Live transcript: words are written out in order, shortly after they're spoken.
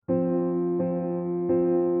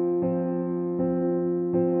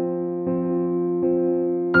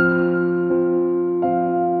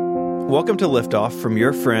Welcome to Liftoff from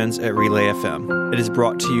your friends at Relay FM. It is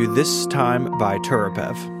brought to you this time by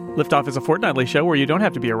Turapev. Liftoff is a fortnightly show where you don't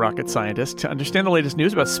have to be a rocket scientist to understand the latest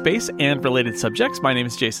news about space and related subjects. My name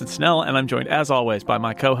is Jason Snell, and I'm joined, as always, by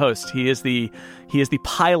my co-host. He is the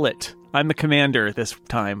pilot. I'm the commander this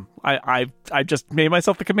time. I just made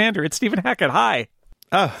myself the commander. It's Stephen Hackett. Hi.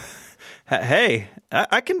 Oh, hey.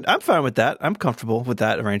 I'm fine with that. I'm comfortable with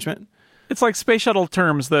that arrangement. It's like space shuttle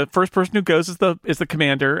terms. The first person who goes is the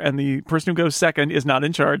commander, and the person who goes second is not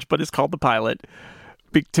in charge, but is called the pilot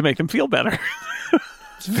to make them feel better.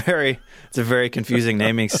 It's a very confusing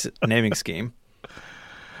naming scheme.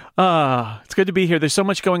 It's good to be here. There's so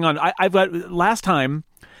much going on. I've got last time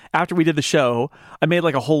after we did the show, I made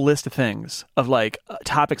like a whole list of things of like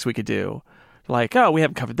topics we could do. Like, oh, we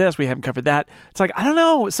haven't covered this, we haven't covered that. It's like, I don't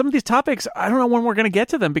know. Some of these topics, I don't know when we're going to get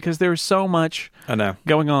to them because there's so much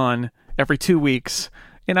going on every 2 weeks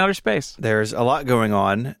in outer space. There's a lot going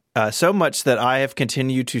on. So much that I have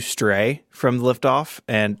continued to stray from the Liftoff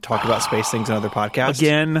and talk about space things on other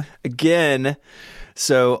podcasts. Again.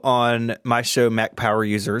 So on my show, Mac Power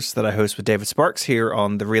Users, that I host with David Sparks here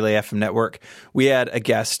on the Relay FM network, we had a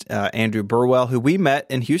guest, Andrew Burwell, who we met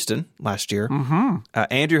in Houston last year. Mm-hmm.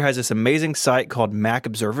 Andrew has this amazing site called Mac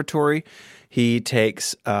Observatory. He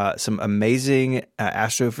takes some amazing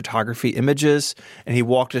astrophotography images, and he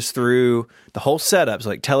walked us through the whole setup, so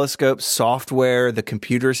like telescopes, software, the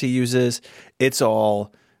computers he uses. It's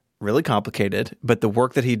all really complicated, but the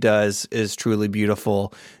work that he does is truly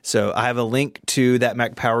beautiful. So I have a link to that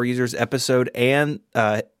Mac Power Users episode and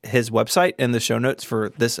his website in the show notes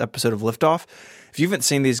for this episode of Liftoff. If you haven't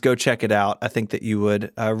seen these, go check it out. I think that you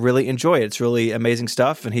would really enjoy it. It's really amazing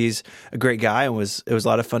stuff, and he's a great guy, and it was a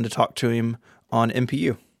lot of fun to talk to him on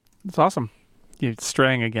MPU. It's awesome. You're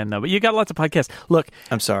straying again, though, but you got lots of podcasts. Look,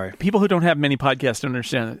 I'm sorry. People who don't have many podcasts don't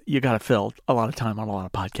understand that you got to fill a lot of time on a lot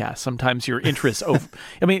of podcasts. Sometimes your interests over.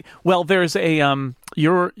 I mean, well, there's a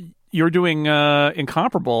you're doing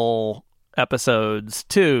incomparable episodes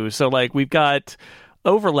too, so like we've got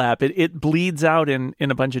overlap. It bleeds out in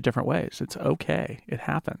a bunch of different ways. It's okay. It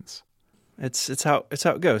happens. It's how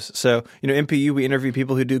it goes. So MPU, we interview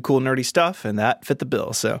people who do cool nerdy stuff, and that fit the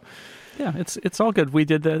bill. So. Yeah, it's all good. We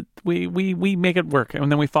did that. We make it work,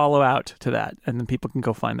 and then we follow out to that, and then people can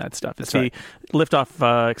go find that stuff. It's the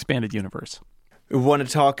Liftoff Expanded Universe. We want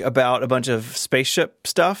to talk about a bunch of spaceship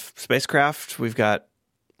stuff, spacecraft. We've got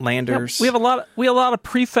landers. Yeah, we have a lot of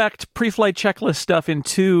pre-flight checklist stuff in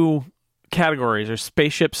two categories. There's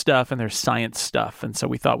spaceship stuff and there's science stuff, and so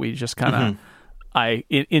we thought we just kind of,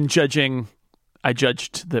 in judging, I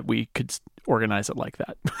judged that we could organize it like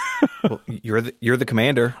that. Well, you're the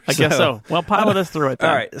commander. I guess so. Well, pilot us through it then.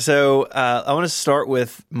 All right. So I want to start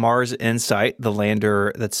with Mars Insight, the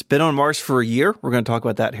lander that's been on Mars for a year. We're going to talk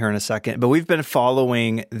about that here in a second. But we've been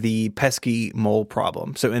following the pesky mole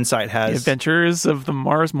problem. So Insight has... The adventures of the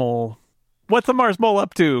Mars mole. What's the Mars mole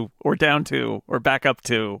up to, or down to, or back up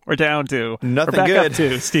to, or down to? Nothing or back good. Up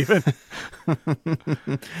to, Stephen.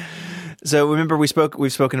 So remember, we've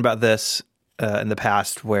spoken about this in the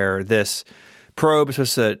past, where this probe is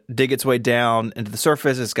supposed to dig its way down into the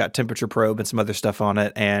surface. It's got temperature probe and some other stuff on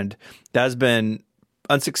it, and that has been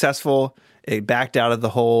unsuccessful. It backed out of the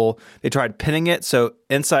hole. They tried pinning it. So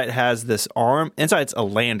Insight has this arm. Insight's a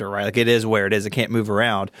lander, right? Like it is where it is. It can't move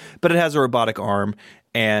around, but it has a robotic arm,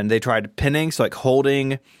 and they tried pinning, so like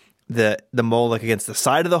holding the mole like against the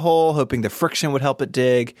side of the hole, hoping the friction would help it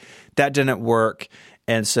dig. That didn't work.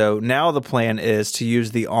 And so now the plan is to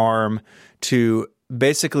use the arm to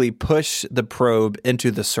basically push the probe into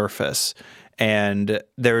the surface. And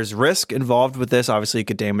there's risk involved with this. Obviously, it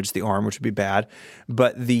could damage the arm, which would be bad.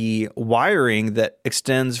 But the wiring that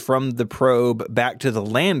extends from the probe back to the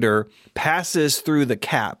lander passes through the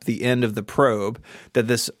cap, the end of the probe, that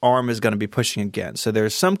this arm is going to be pushing against. So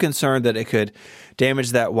there's some concern that it could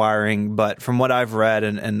damage that wiring. But from what I've read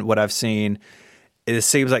and what I've seen, it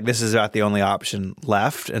seems like this is about the only option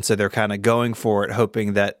left. And so they're kind of going for it,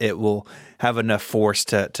 hoping that it will have enough force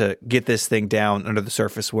to get this thing down under the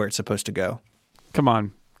surface where it's supposed to go. Come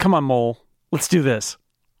on, mole. Let's do this.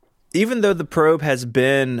 Even though the probe has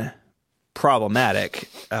been problematic.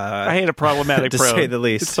 I hate a problematic to probe. To say the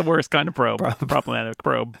least. It's the worst kind of probe. Problematic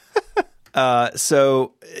probe.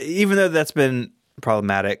 So even though that's been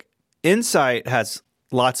problematic, Insight has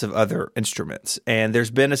lots of other instruments. And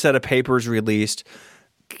there's been a set of papers released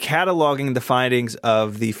cataloging the findings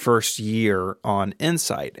of the first year on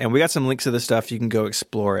Insight. And we got some links to this stuff. You can go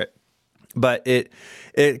explore it. But it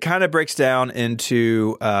kind of breaks down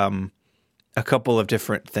into a couple of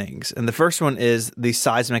different things. And the first one is the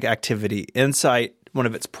seismic activity. Insight, one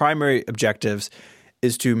of its primary objectives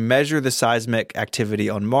is to measure the seismic activity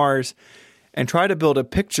on Mars and try to build a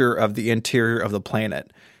picture of the interior of the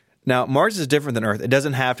planet. Now, Mars is different than Earth. It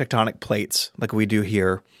doesn't have tectonic plates like we do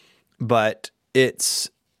here, but its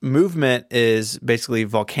movement is basically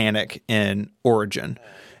volcanic in origin.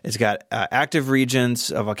 It's got active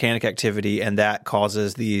regions of volcanic activity, and that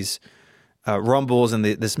causes these rumbles and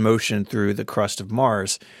this motion through the crust of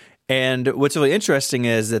Mars. And what's really interesting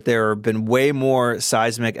is that there have been way more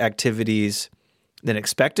seismic activities than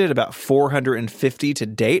expected, about 450 to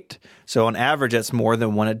date. So on average, that's more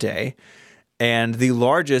than one a day. And the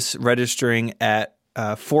largest registering at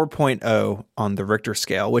 4.0 on the Richter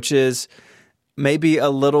scale, which is maybe a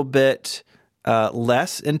little bit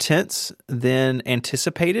less intense than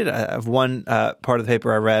anticipated. One part of the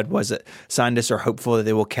paper I read was that scientists are hopeful that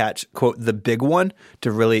they will catch, quote, the big one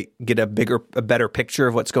to really get a better picture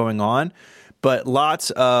of what's going on. But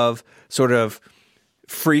lots of sort of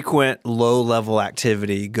frequent low-level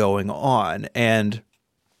activity going on. And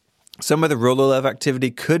some of the real low-level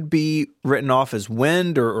activity could be written off as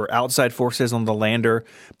wind or outside forces on the lander,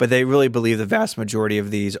 but they really believe the vast majority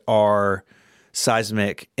of these are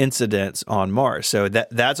seismic incidents on Mars. So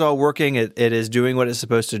that's all working. It is doing what it's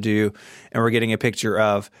supposed to do, and we're getting a picture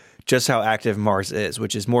of just how active Mars is,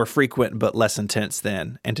 which is more frequent but less intense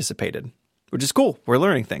than anticipated, which is cool. We're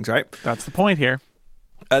learning things, right? That's the point here.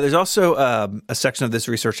 There's also a section of this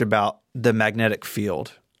research about the magnetic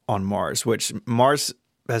field on Mars, which Mars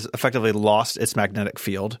has effectively lost its magnetic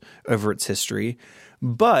field over its history,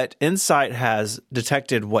 but InSight has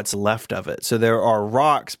detected what's left of it. So there are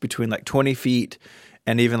rocks between like 20 feet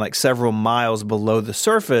and even like several miles below the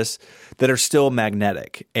surface that are still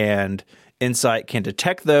magnetic, and InSight can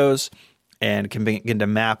detect those and can begin to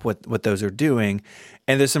map what those are doing.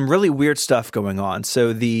 And there's some really weird stuff going on.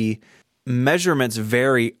 So the measurements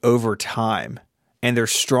vary over time, and they're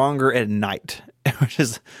stronger at night, which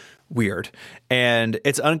is weird. And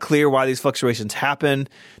it's unclear why these fluctuations happen.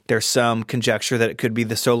 There's some conjecture that it could be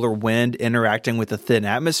the solar wind interacting with the thin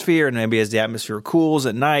atmosphere, and maybe as the atmosphere cools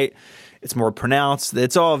at night, it's more pronounced.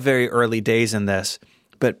 It's all very early days in this.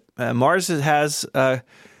 But Mars has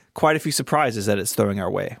quite a few surprises that it's throwing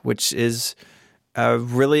our way, which is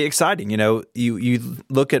really exciting. You know, you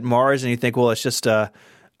look at Mars and you think, well, it's just a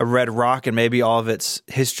red rock, and maybe all of its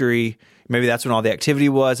history, maybe that's when all the activity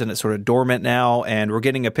was, and it's sort of dormant now. And we're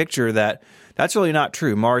getting a picture that that's really not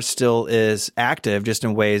true. Mars still is active, just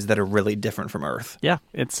in ways that are really different from Earth. Yeah,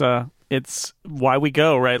 it's why we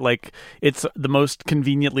go, right? Like, it's the most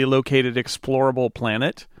conveniently located explorable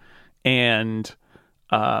planet, and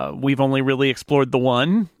we've only really explored the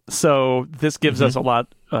one. So this gives us a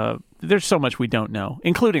lot. There's so much we don't know,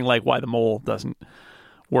 including like why the mole doesn't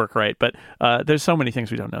work right. But there's so many things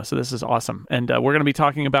we don't know. So this is awesome. And we're going to be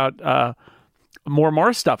talking about more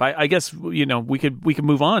Mars stuff. I guess, you know, we could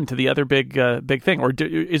move on to the other big thing. Or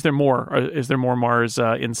is there more? Or is there more Mars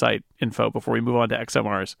InSight info before we move on to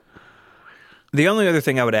ExoMars? The only other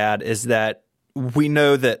thing I would add is that we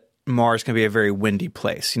know that Mars can be a very windy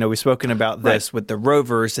place. You know, we've spoken about this with the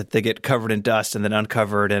rovers, that they get covered in dust and then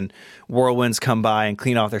uncovered, and whirlwinds come by and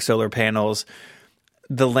clean off their solar panels.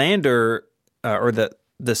 The lander, or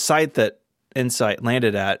the site that InSight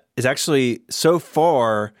landed at, is actually so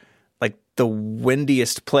far like the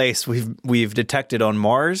windiest place we've detected on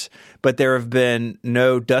Mars, but there have been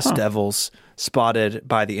no dust devils spotted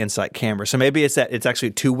by the InSight camera. So maybe it's that it's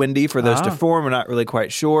actually too windy for those to form. We're not really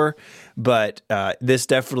quite sure, but this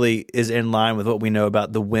definitely is in line with what we know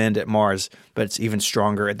about the wind at Mars, but it's even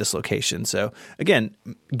stronger at this location. So again,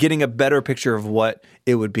 getting a better picture of what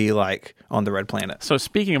it would be like on the red planet. So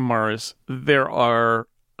speaking of Mars,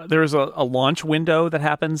 there's a launch window that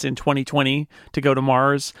happens in 2020 to go to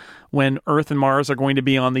Mars. When Earth and Mars are going to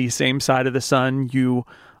be on the same side of the sun, you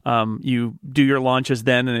do your launches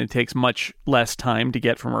then, and it takes much less time to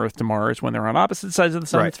get from Earth to Mars. When they're on opposite sides of the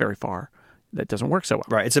sun, It's very far. That doesn't work so well.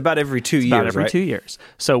 Right. It's about every 2 years, about every 2 years.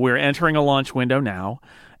 So we're entering a launch window now.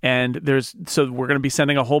 And so we're going to be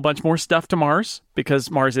sending a whole bunch more stuff to Mars, because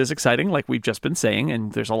Mars is exciting, like we've just been saying,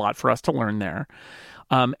 and there's a lot for us to learn there.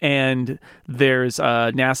 And there's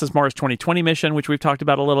NASA's Mars 2020 mission, which we've talked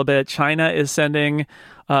about a little bit. China is sending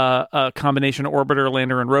a combination orbiter,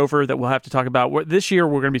 lander, and rover that we'll have to talk about. This year,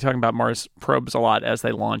 we're going to be talking about Mars probes a lot as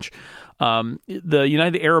they launch. The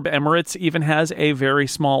United Arab Emirates even has a very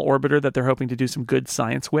small orbiter that they're hoping to do some good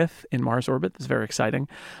science with in Mars orbit. That's very exciting.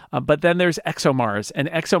 But then there's ExoMars, and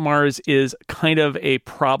ExoMars is kind of a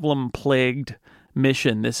problem-plagued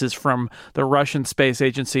mission. This is from the Russian Space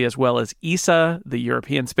Agency as well as ESA, the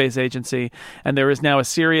European Space Agency, and there is now a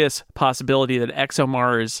serious possibility that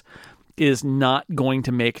ExoMars is not going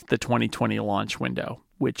to make the 2020 launch window,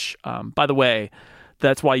 which, by the way,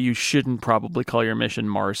 that's why you shouldn't probably call your mission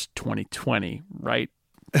Mars 2020, right?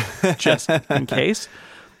 Just in case.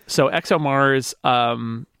 So ExoMars,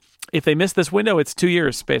 if they miss this window, it's 2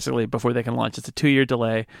 years basically before they can launch. It's a 2-year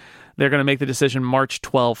delay. They're going to make the decision March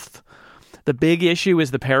 12th. The big issue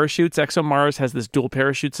is the parachutes. ExoMars has this dual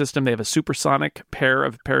parachute system. They have a supersonic pair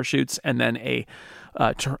of parachutes and then a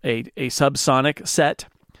subsonic set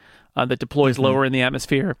that deploys lower in the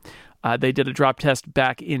atmosphere. They did a drop test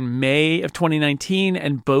back in May of 2019,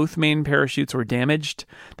 and both main parachutes were damaged.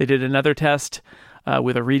 They did another test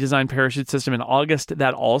with a redesigned parachute system in August.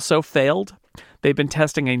 That also failed. They've been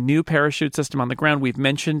testing a new parachute system on the ground. We've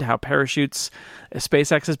mentioned how parachutes,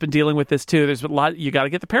 SpaceX has been dealing with this too. There's a lot, you got to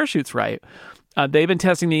get the parachutes right. They've been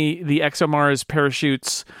testing the ExoMars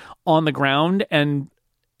parachutes on the ground, and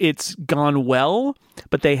it's gone well,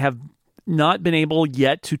 but they have not been able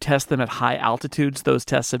yet to test them at high altitudes. Those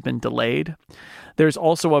tests have been delayed. There's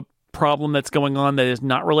also a problem that's going on that is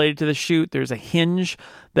not related to the chute. There's a hinge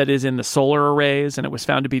that is in the solar arrays, and it was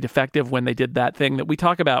found to be defective when they did that thing that we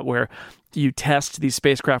talk about where you test these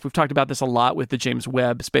spacecraft. We've talked about this a lot with the James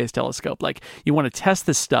Webb Space Telescope. Like, you want to test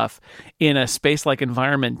this stuff in a space-like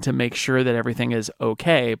environment to make sure that everything is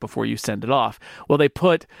okay before you send it off. Well, they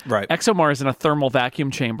put ExoMars in a thermal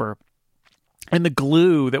vacuum chamber, and the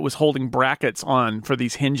glue that was holding brackets on for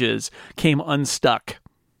these hinges came unstuck.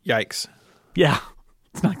 Yikes. Yeah.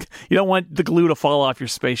 It's not, you don't want the glue to fall off your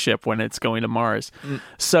spaceship when it's going to Mars.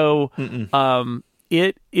 So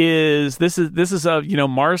this is a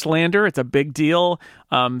Mars lander. It's a big deal.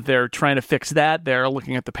 They're trying to fix that. They're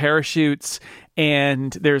looking at the parachutes,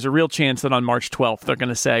 and there's a real chance that on March 12th they're going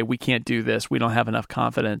to say, we can't do this. We don't have enough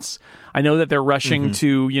confidence. I know that they're rushing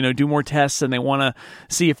to do more tests, and they want to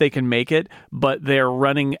see if they can make it, but they're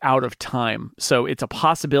running out of time. So it's a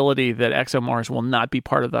possibility that ExoMars will not be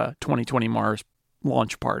part of the 2020 Mars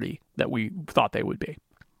launch party that we thought they would be.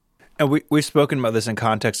 And we've spoken about this in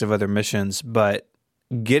context of other missions, but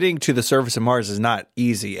getting to the surface of Mars is not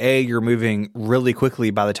easy. You're moving really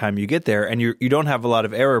quickly by the time you get there, and you don't have a lot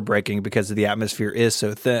of error braking because the atmosphere is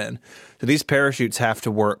so thin. So these parachutes have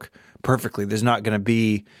to work perfectly. There's not going to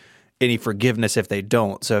be any forgiveness if they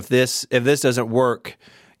don't. So if this doesn't work,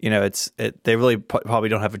 they really probably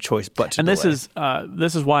don't have a choice but to and delay.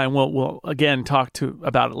 This is why, and we'll again talk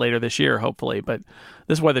about it later this year, hopefully. But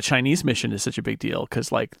this is why the Chinese mission is such a big deal,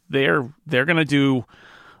 because like they're going to do,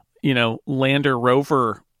 lander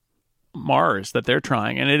rover Mars that they're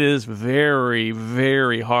trying, and it is very,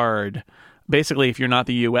 very hard. Basically, if you're not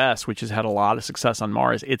the U.S., which has had a lot of success on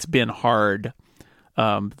Mars, it's been hard.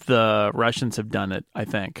 The Russians have done it, I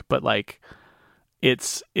think, but like.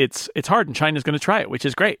 It's hard, and China's going to try it, which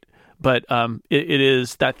is great. But it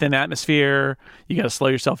is that thin atmosphere. You got to slow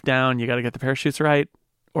yourself down. You got to get the parachutes right,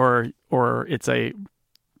 or it's a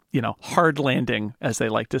hard landing, as they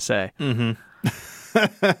like to say.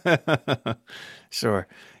 Sure,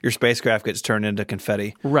 your spacecraft gets turned into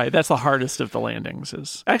confetti. Right, that's the hardest of the landings.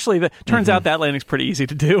 Is actually turns out that landing's pretty easy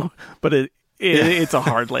to do, but it's a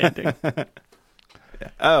hard landing.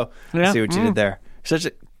 I see what you did there. Such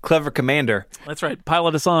a clever commander. That's right.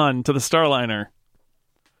 Pilot us on to the Starliner.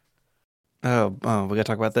 Oh, we got to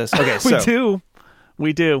talk about this. Okay,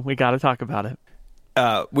 We do. We got to talk about it.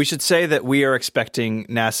 We should say that we are expecting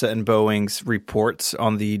NASA and Boeing's reports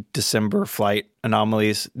on the December flight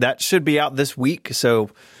anomalies. That should be out this week. So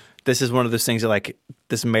this is one of those things that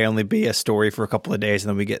this may only be a story for a couple of days and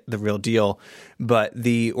then we get the real deal. But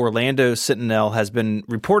the Orlando Sentinel has been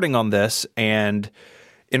reporting on this and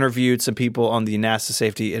interviewed some people on the NASA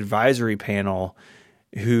Safety Advisory Panel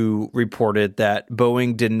who reported that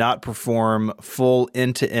Boeing did not perform full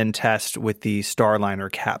end-to-end tests with the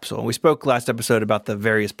Starliner capsule. We spoke last episode about the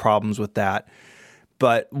various problems with that,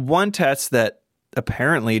 but one test that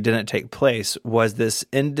apparently didn't take place was this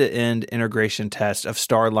end-to-end integration test of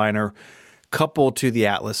Starliner coupled to the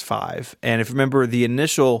Atlas V. And if you remember, the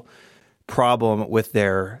initial problem with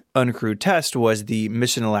their uncrewed test was the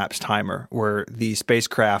mission elapse timer, where the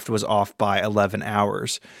spacecraft was off by 11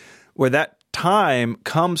 hours, where that time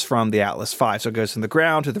comes from the Atlas V. So it goes from the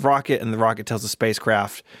ground to the rocket, and the rocket tells the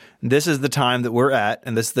spacecraft, this is the time that we're at,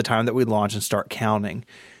 and this is the time that we launch and start counting.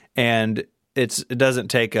 And it doesn't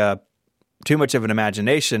take too much of an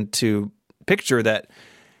imagination to picture that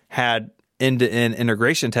had end-to-end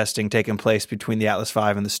integration testing taken place between the Atlas V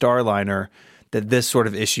and the Starliner, that this sort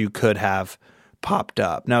of issue could have popped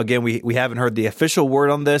up. Now, again, we haven't heard the official word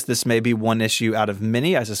on this. This may be one issue out of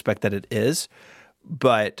many. I suspect that it is.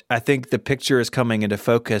 But I think the picture is coming into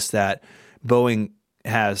focus that Boeing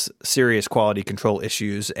has serious quality control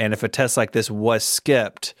issues. And if a test like this was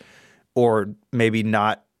skipped or maybe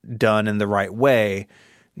not done in the right way,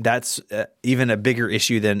 that's even a bigger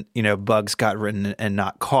issue than, bugs got written and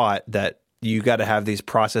not caught, that you got to have these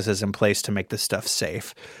processes in place to make this stuff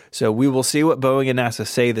safe. So we will see what Boeing and NASA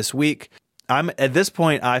say this week. At this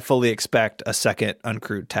point, I fully expect a second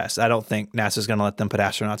uncrewed test. I don't think NASA's going to let them put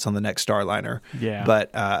astronauts on the next Starliner. Yeah. But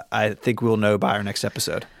I think we'll know by our next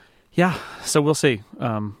episode. Yeah, so we'll see.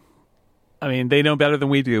 They know better than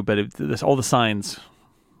we do, but all the signs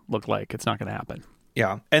look like it's not going to happen.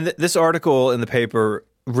 Yeah. And this article in the paper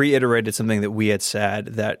reiterated something that we had said,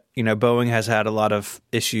 that, Boeing has had a lot of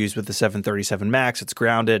issues with the 737 MAX. It's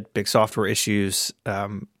grounded, big software issues, a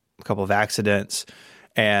couple of accidents.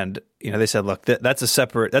 And, they said, look, that's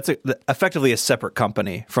effectively a separate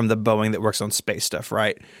company from the Boeing that works on space stuff,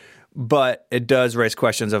 right? But it does raise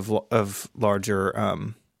questions of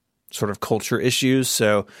larger sort of culture issues.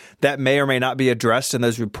 So that may or may not be addressed in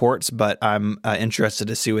those reports, but I'm interested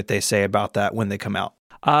to see what they say about that when they come out.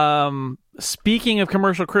 Speaking of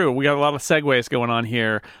Commercial Crew, we got a lot of segues going on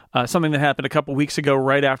here. Something that happened a couple weeks ago,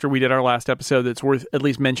 right after we did our last episode, that's worth at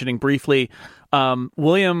least mentioning briefly.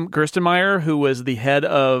 William Gerstenmaier, who was the head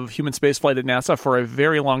of human spaceflight at NASA for a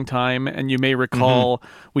very long time, and you may recall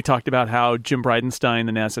we talked about how Jim Bridenstine,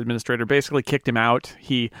 the NASA administrator, basically kicked him out.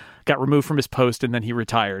 He got removed from his post and then he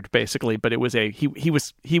retired, basically. But it was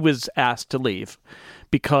he was asked to leave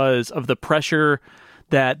because of the pressure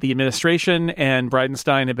that the administration and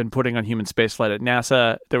Bridenstine had been putting on human spaceflight at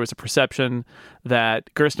NASA. There was a perception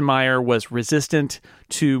that Gerstenmaier was resistant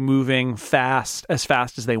to moving as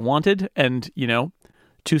fast as they wanted. And,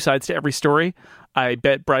 two sides to every story. I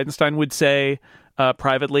bet Bridenstine would say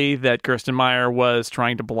privately that Gerstenmaier was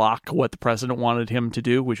trying to block what the president wanted him to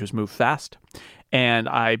do, which was move fast. And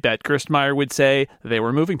I bet Gerstenmaier would say they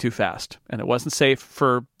were moving too fast and it wasn't safe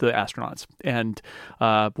for the astronauts. And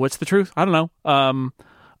what's the truth? I don't know.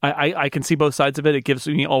 I can see both sides of it. It gives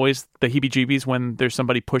me always the heebie-jeebies when there's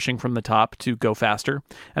somebody pushing from the top to go faster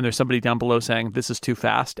and there's somebody down below saying this is too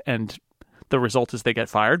fast and the result is they get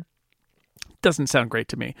fired. Doesn't sound great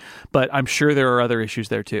to me, but I'm sure there are other issues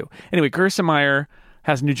there too. Anyway, Gerstenmaier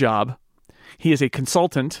has a new job. He is a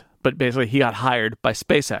consultant, but basically he got hired by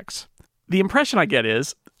SpaceX. The impression I get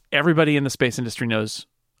is everybody in the space industry knows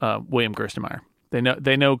William Gerstenmaier.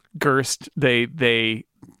 They know Gerst.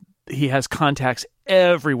 He has contacts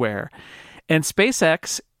everywhere. And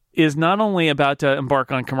SpaceX is not only about to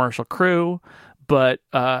embark on Commercial Crew, but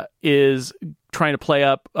is trying to play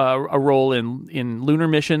up a role in lunar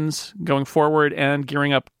missions going forward and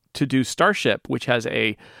gearing up to do Starship, which has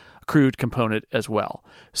a crewed component as well.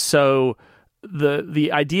 So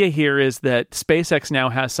the idea here is that SpaceX now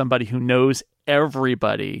has somebody who knows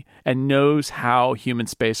everybody and knows how human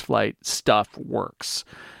spaceflight stuff works.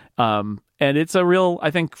 And it's a real,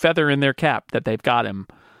 I think, feather in their cap that they've got him.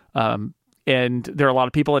 And there are a lot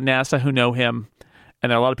of people at NASA who know him, and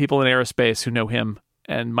there are a lot of people in aerospace who know him.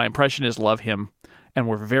 And my impression is love him, and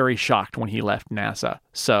were very shocked when he left NASA.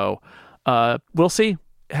 So we'll see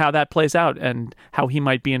how that plays out and how he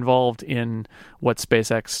might be involved in what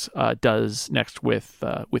SpaceX does next with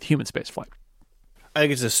human spaceflight. I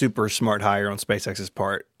think it's a super smart hire on SpaceX's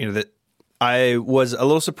part. That I was a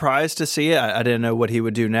little surprised to see it. I didn't know what he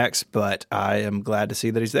would do next, but I am glad to see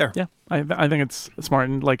that he's there. Yeah, I think it's smart,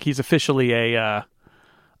 and like he's officially a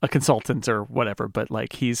consultant or whatever, but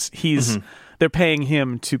like he's they're paying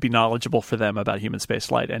him to be knowledgeable for them about human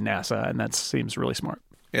spaceflight and NASA, and that seems really smart.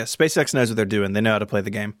 Yeah, SpaceX knows what they're doing. They know how to play the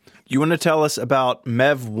game. You want to tell us about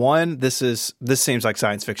MEV-1? This seems like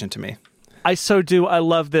science fiction to me. I so do. I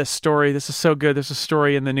love this story. This is so good. There's a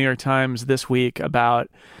story in the New York Times this week about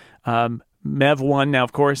MEV-1. Now,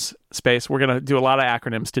 of course, space. We're going to do a lot of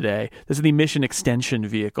acronyms today. This is the Mission Extension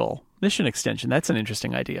Vehicle. Mission Extension, that's an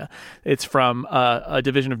interesting idea. It's from a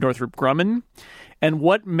division of Northrop Grumman. And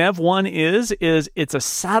what MEV-1 is it's a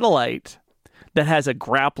satellite that has a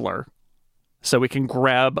grappler, so we can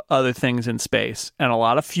grab other things in space, and a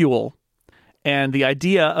lot of fuel. And the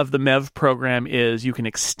idea of the MEV program is you can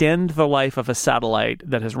extend the life of a satellite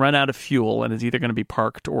that has run out of fuel and is either going to be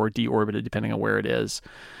parked or deorbited, depending on where it is.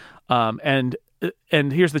 And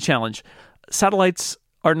here's the challenge. Satellites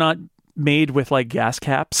are not made with like gas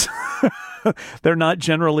caps. They're not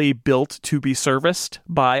generally built to be serviced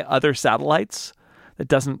by other satellites. That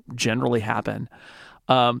doesn't generally happen.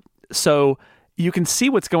 So you can see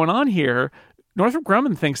what's going on here. Northrop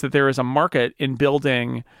Grumman thinks that there is a market in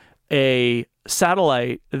building a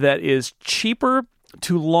satellite that is cheaper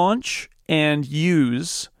to launch and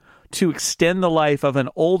use to extend the life of an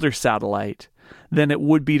older satellite than it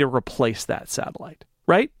would be to replace that satellite,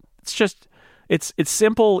 right? It's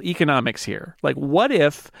simple economics here. Like, what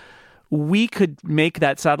if we could make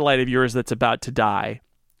that satellite of yours that's about to die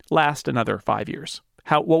last another 5 years?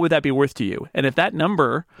 what would that be worth to you? And if that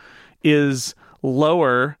number is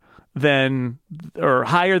lower than or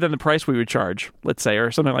higher than the price we would charge, let's say,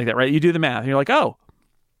 or something like that, right? You do the math and you're like, oh,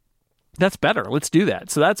 that's better. Let's do that.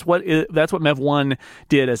 So that's what MEV-1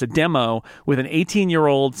 did as a demo with an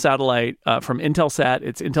 18-year-old satellite from Intelsat.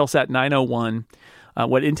 It's Intelsat 901.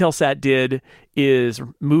 What Intelsat did is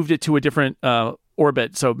moved it to a different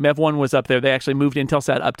orbit. So MEV-1 was up there. They actually moved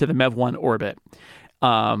Intelsat up to the MEV-1 orbit,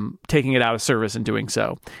 taking it out of service and doing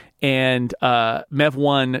so. And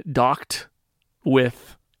MEV-1 docked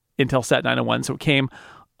with Intelsat 901. So it came,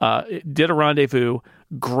 it did a rendezvous,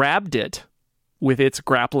 grabbed it with its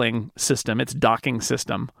grappling system, its docking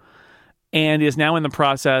system, and is now in the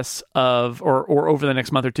process of, or over the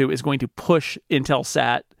next month or two, is going to push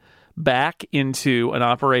Intelsat back into an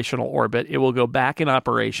operational orbit. It will go back in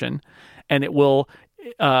operation, and it will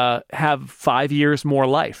have 5 years more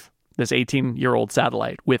life, this 18-year-old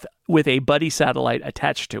satellite, with a buddy satellite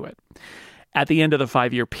attached to it. At the end of the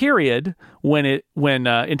 5-year period, when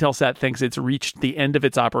Intelsat thinks it's reached the end of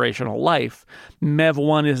its operational life,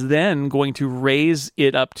 MEV-1 is then going to raise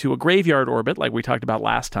it up to a graveyard orbit, like we talked about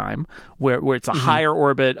last time, where it's a higher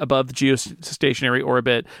orbit above the geostationary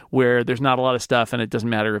orbit, where there's not a lot of stuff, and it doesn't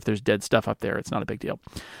matter if there's dead stuff up there; it's not a big deal.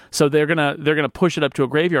 So they're gonna push it up to a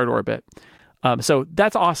graveyard orbit. So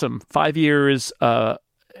that's awesome. 5 years.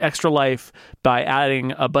 Extra life by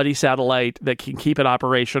adding a buddy satellite that can keep it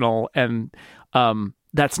operational. And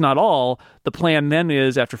that's not all. The plan then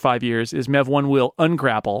is, after 5 years, is MEV-1 will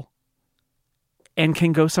ungrapple and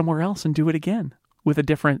can go somewhere else and do it again with a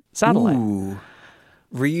different satellite. Ooh,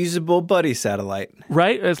 reusable buddy satellite.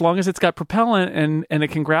 Right? As long as it's got propellant and it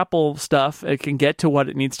can grapple stuff, it can get to what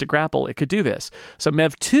it needs to grapple, it could do this. So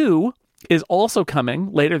MEV-2 is also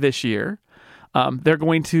coming later this year. They're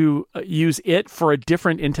going to use it for a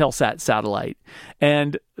different Intelsat satellite.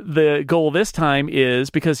 And the goal this time is,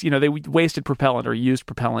 because, they wasted propellant or used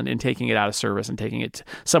propellant in taking it out of service and taking it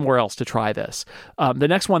somewhere else to try this. The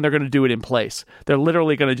next one, they're going to do it in place. They're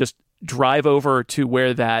literally going to just drive over to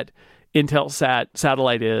where that Intelsat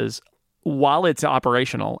satellite is while it's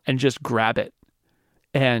operational and just grab it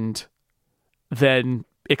and then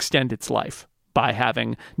extend its life by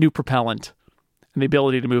having new propellant and the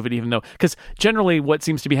ability to move it, even though, because generally what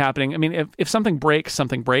seems to be happening, I mean, if something breaks,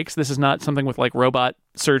 something breaks. This is not something with like robot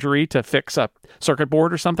surgery to fix a circuit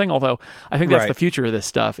board or something, although I think that's the future of this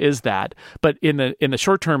stuff, is that. But in the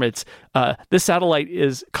short term, it's this satellite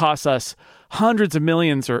costs us hundreds of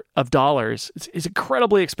millions of dollars. It's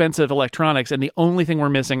incredibly expensive electronics, and the only thing we're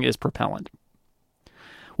missing is propellant.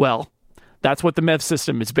 Well, that's what the MEV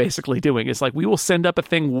system is basically doing. It's like, we will send up a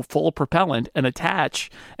thing full of propellant and attach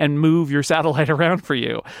and move your satellite around for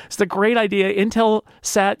you. It's a great idea.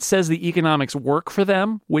 Intelsat says the economics work for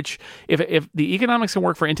them, which if the economics can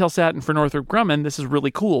work for Intelsat and for Northrop Grumman, this is really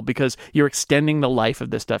cool because you're extending the life of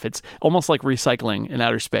this stuff. It's almost like recycling in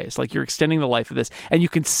outer space. Like, you're extending the life of this. And you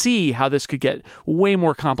can see how this could get way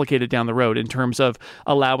more complicated down the road in terms of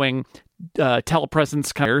allowing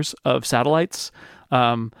telepresence kinds of satellites.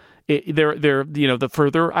 They're the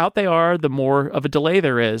further out they are, the more of a delay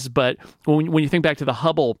there is. But when you think back to the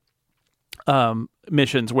Hubble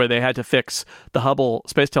missions, where they had to fix the Hubble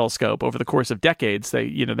Space Telescope over the course of decades,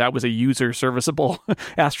 that was a user serviceable,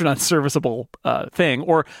 astronaut serviceable thing,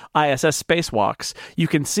 or ISS spacewalks. You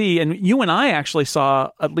can see, and you and I actually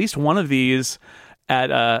saw at least one of these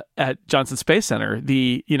at Johnson Space Center.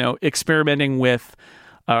 Experimenting with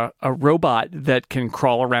a robot that can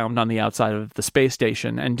crawl around on the outside of the space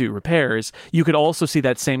station and do repairs. You could also see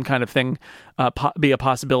that same kind of thing be a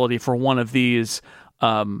possibility for one of these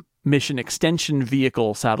mission extension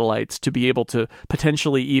vehicle satellites to be able to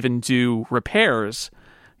potentially even do repairs.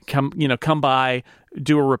 Come by,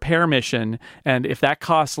 do a repair mission, and if that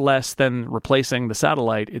costs less than replacing the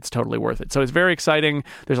satellite, it's totally worth it. So it's very exciting.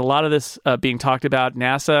 There's a lot of this being talked about.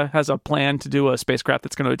 NASA has a plan to do a spacecraft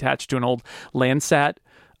that's going to attach to an old Landsat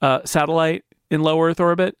satellite in low Earth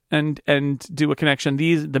orbit and do a connection.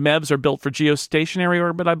 The MEVs are built for geostationary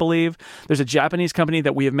orbit, I believe. There's a Japanese company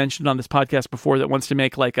that we have mentioned on this podcast before that wants to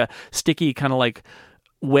make like a sticky kind of like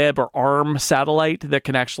web or arm satellite that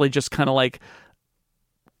can actually just kind of like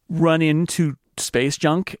run into space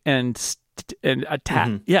junk and stick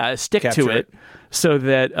Capture to it so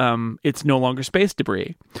that it's no longer space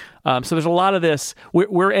debris. So there's a lot of this.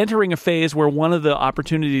 We're entering a phase where one of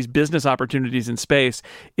the business opportunities in space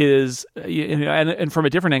is, and from a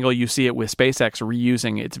different angle, you see it with SpaceX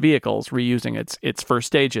reusing its vehicles, reusing its first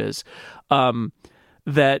stages.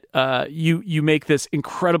 That you make this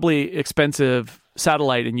incredibly expensive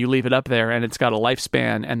satellite and you leave it up there and it's got a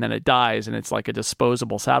lifespan and then it dies and it's like a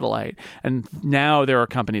disposable satellite. And now there are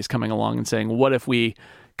companies coming along and saying, what if we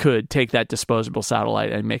could take that disposable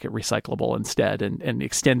satellite and make it recyclable instead and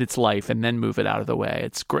extend its life and then move it out of the way.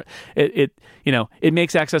 It's great. It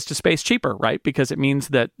makes access to space cheaper, right? Because it means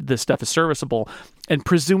that this stuff is serviceable. And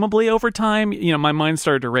presumably over time, my mind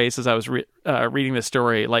started to race as I was reading this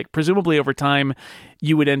story. Like, presumably over time,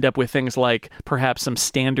 you would end up with things like perhaps some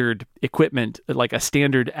standard equipment, like a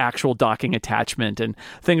standard actual docking attachment and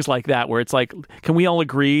things like that, where it's like, can we all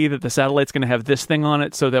agree that the satellite's going to have this thing on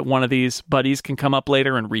it so that one of these buddies can come up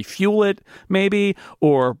later and refuel it, maybe,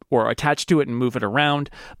 or attach to it and move it around?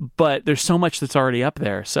 But there's so much that's already up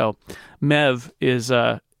there. So MEV is...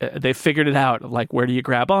 They figured it out. Like, where do you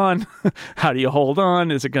grab on? How do you hold on?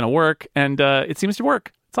 Is it going to work? And it seems to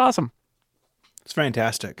work. It's awesome. It's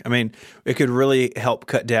fantastic. I mean, it could really help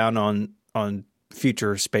cut down on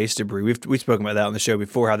future space debris. We've spoken about that on the show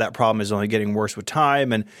before, how that problem is only getting worse with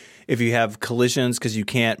time. And if you have collisions because you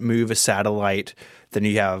can't move a satellite, then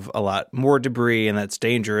you have a lot more debris, and that's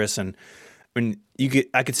dangerous. And I mean,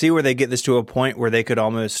 I could see where they get this to a point where they could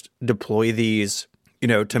almost deploy these,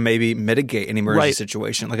 to maybe mitigate an emergency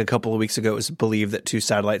situation. Like a couple of weeks ago, it was believed that two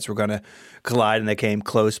satellites were going to collide and they came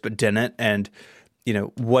close but didn't. And,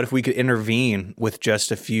 what if we could intervene with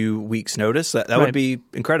just a few weeks' notice? That would be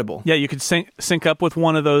incredible. Yeah, you could sync up with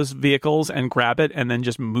one of those vehicles and grab it and then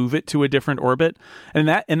just move it to a different orbit.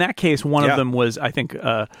 And in that case, one of them was, I think,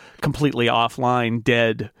 completely offline,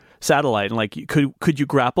 dead satellite. And like, could you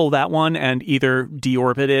grapple that one and either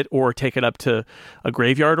deorbit it or take it up to a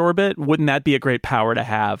graveyard orbit? Wouldn't that be a great power to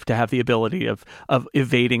have the ability of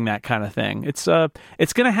evading that kind of thing? It's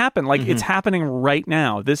going to happen. Like, it's happening right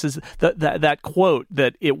now. This is that quote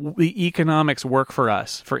that the economics work for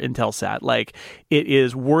us for Intelsat. Like, it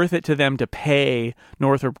is worth it to them to pay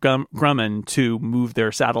Northrop Grumman to move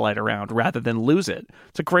their satellite around rather than lose it.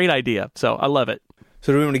 It's a great idea. So I love it.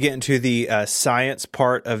 So do we want to get into the science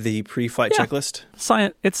part of the pre-flight checklist?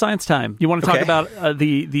 It's science time. You want to talk about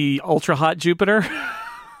the ultra-hot Jupiter?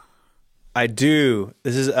 I do.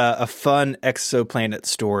 This is a fun exoplanet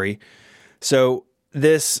story. So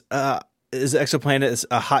this exoplanet is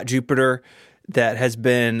a hot Jupiter that has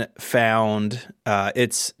been found.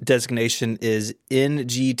 Its designation is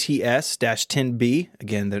NGTS-10b.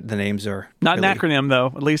 Again, the names are not an acronym, though.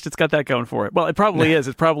 At least it's got that going for it. Well, it probably is.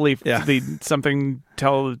 It's probably something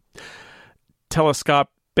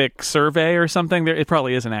telescopic survey or something. It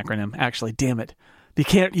probably is an acronym. Actually, damn it, you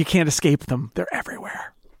can't escape them. They're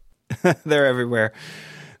everywhere. They're everywhere.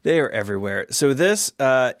 They are everywhere. So this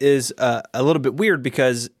is a little bit weird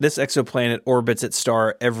because this exoplanet orbits its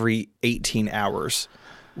star every 18 hours,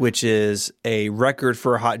 which is a record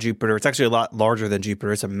for a hot Jupiter. It's actually a lot larger than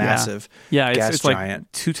Jupiter. It's a massive gas it's giant.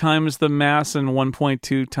 Like 2 times the mass and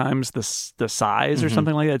 1.2 times the size or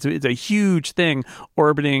something like that. It's a huge thing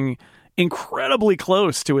orbiting incredibly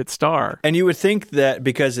close to its star. And you would think that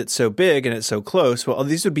because it's so big and it's so close, well,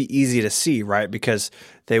 these would be easy to see, right? Because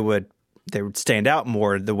they would stand out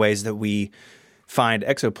more the ways that we find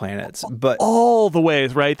exoplanets. But all the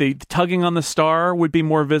ways, right? The tugging on the star would be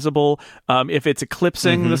more visible. If it's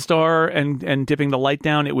eclipsing the star and dipping the light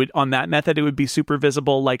down, it would, on that method, it would be super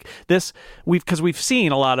visible. Like this, because we've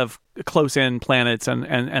seen a lot of close-in planets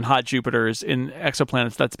and hot Jupiters in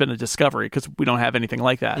exoplanets. That's been a discovery because we don't have anything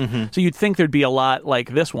like that. So you'd think there'd be a lot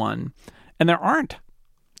like this one, and there aren't.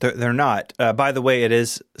 They're not. By the way,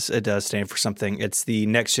 it does stand for something. It's the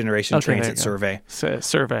Next Generation Transit Survey.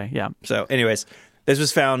 Survey, yeah. So anyways, this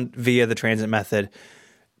was found via the transit method.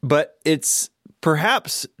 But it's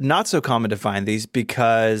perhaps not so common to find these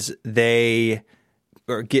because they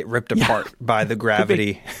get ripped apart by the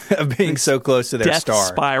gravity of being so close to their death star.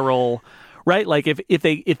 Spiral, right? Like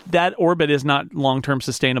if that orbit is not long-term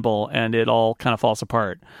sustainable and it all kind of falls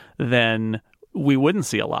apart, then we wouldn't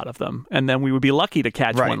see a lot of them, and then we would be lucky to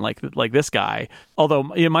catch one like this guy. Although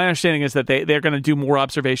my understanding is that they're going to do more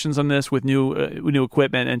observations on this with new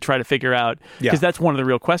equipment and try to figure out, because that's one of the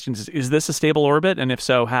real questions: is this a stable orbit, and if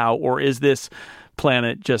so, how? Or is this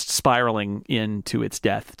planet just spiraling into its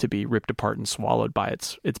death to be ripped apart and swallowed by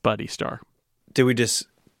its buddy star? Did we just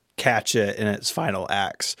catch it in its final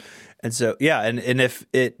acts? And so and if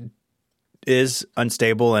it is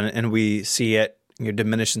unstable and we see it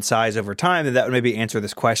diminish in size over time, then that would maybe answer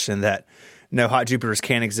this question that no, hot Jupiters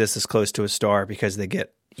can't exist this close to a star because they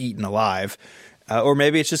get eaten alive. Or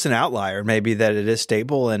maybe it's just an outlier. Maybe that it is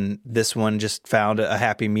stable and this one just found a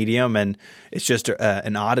happy medium and it's just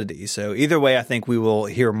an oddity. So either way, I think we will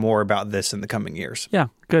hear more about this in the coming years. Yeah,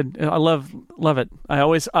 good. I love it. I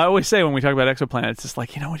always say when we talk about exoplanets, it's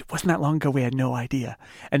like, it wasn't that long ago we had no idea.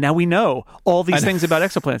 And now we know all these things about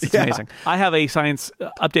exoplanets. It's amazing. I have a science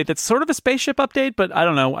update that's sort of a spaceship update, but I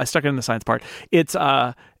don't know. I stuck it in the science part. It's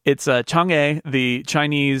Chang'e, the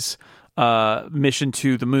Chinese mission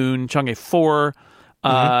to the moon, Chang'e 4.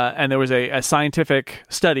 And there was a scientific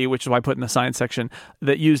study, which is why I put in the science section,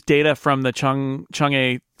 that used data from the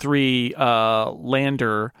Chang'e 3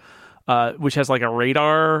 lander, which has like a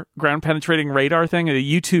radar, ground penetrating radar thing.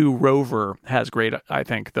 The U2 rover has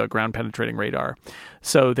the ground penetrating radar.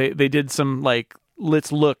 So they did some like,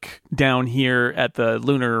 let's look down here at the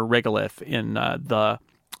lunar regolith in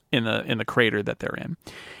the crater that they're in.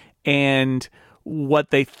 And what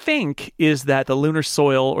they think is that the lunar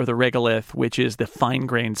soil or the regolith, which is the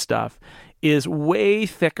fine-grained stuff, is way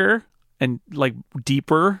thicker and like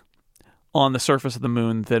deeper on the surface of the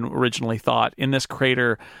moon than originally thought in this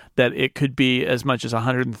crater, that it could be as much as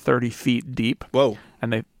 130 feet deep. Whoa.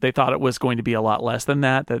 And they thought it was going to be a lot less than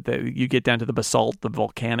that you get down to the basalt, the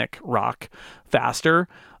volcanic rock, faster.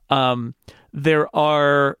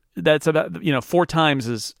 That's about 4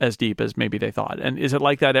 times as deep as maybe they thought. And is it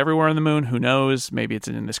like that everywhere on the moon? Who knows? Maybe it's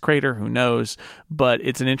in this crater. Who knows? But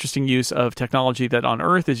it's an interesting use of technology that on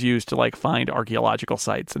Earth is used to like find archaeological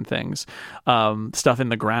sites and things, stuff in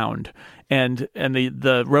the ground. And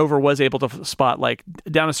the rover was able to spot like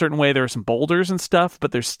down a certain way there are some boulders and stuff,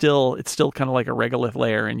 but it's still kind of like a regolith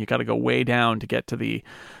layer, and you got to go way down to get to the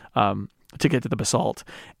basalt.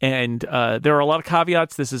 And there are a lot of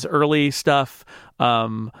caveats. This is early stuff.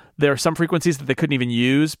 There are some frequencies that they couldn't even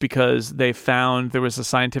use because they found there was a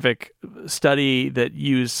scientific study that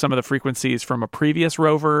used some of the frequencies from a previous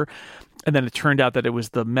rover. And then it turned out that it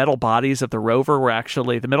was the metal bodies of the rover were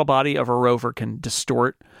actually, the metal body of a rover can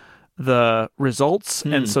distort the results.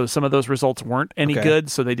 And so some of those results weren't any good.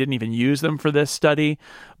 So they didn't even use them for this study.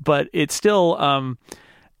 But it's still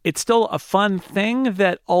a fun thing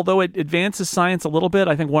that, although it advances science a little bit,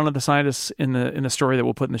 I think one of the scientists in the story that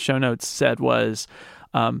we'll put in the show notes said was,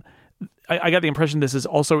 I got the impression this is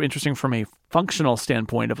also interesting from a functional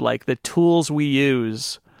standpoint of like the tools we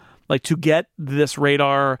use, like to get this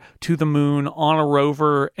radar to the moon on a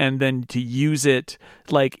rover and then to use it.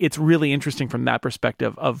 Like it's really interesting from that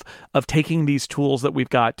perspective of taking these tools that we've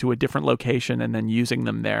got to a different location and then using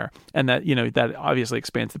them there. And that, that obviously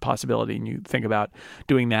expands the possibility. And you think about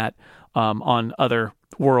doing that on other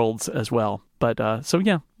worlds as well. But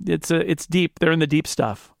it's deep. They're in the deep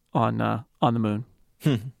stuff on the moon.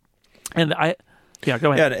 And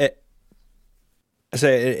go ahead. Yeah,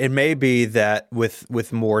 it may be that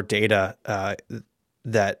with more data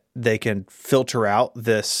that they can filter out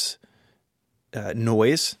this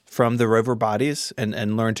noise from the rover bodies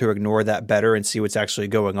and learn to ignore that better and see what's actually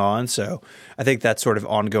going on. So I think that's sort of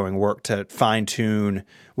ongoing work to fine tune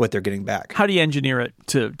what they're getting back. How do you engineer it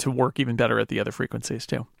to work even better at the other frequencies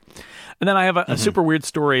too? And then I have a super weird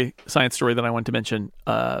science story that I want to mention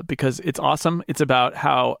because it's awesome. It's about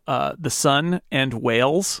how the sun and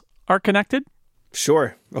whales are connected.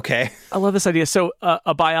 Sure. Okay. I love this idea. So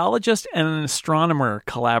a biologist and an astronomer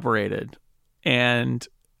collaborated, and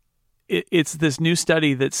it's this new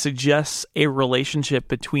study that suggests a relationship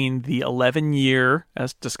between the 11-year,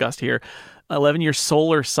 as discussed here, 11-year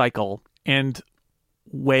solar cycle and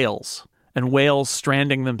whales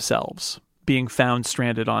stranding themselves, being found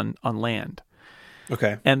stranded on land.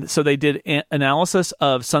 Okay. And so they did analysis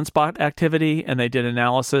of sunspot activity, and they did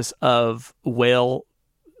analysis of whale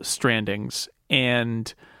strandings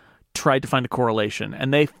and tried to find a correlation.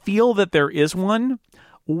 And they feel that there is one.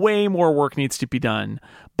 Way more work needs to be done,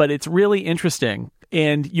 but it's really interesting.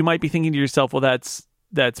 And you might be thinking to yourself, well, that's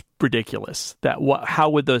ridiculous. How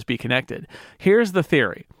would those be connected? Here's the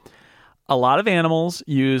theory. A lot of animals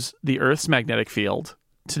use the Earth's magnetic field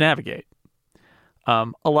to navigate.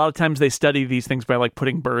 A lot of times they study these things by like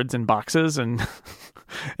putting birds in boxes and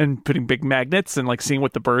and putting big magnets and like seeing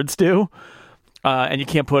what the birds do. And you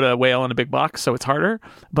can't put a whale in a big box, so it's harder.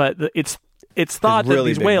 But it's thought that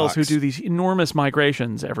these whales who do these enormous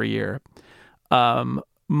migrations every year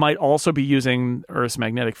might also be using Earth's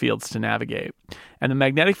magnetic fields to navigate. And the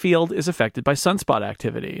magnetic field is affected by sunspot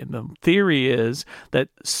activity. And the theory is that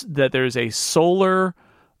there's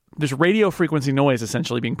there's radio frequency noise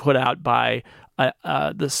essentially being put out by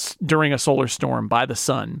during a solar storm by the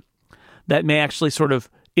sun that may actually sort of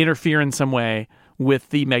interfere in some way with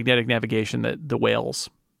the magnetic navigation that the whales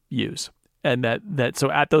use. And that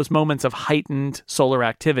so at those moments of heightened solar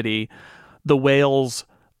activity, the whales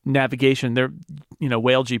navigation, their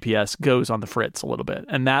whale GPS goes on the fritz a little bit,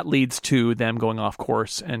 and that leads to them going off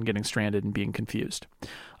course and getting stranded and being confused.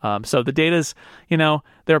 So the data's, there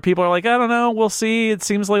are people who are like, I don't know, we'll see. It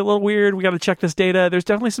seems like a little weird. We got to check this data. There's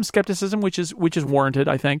definitely some skepticism, which is warranted,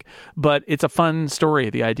 I think. But it's a fun story.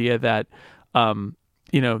 The idea that,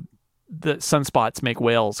 the sunspots make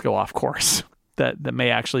whales go off course. that may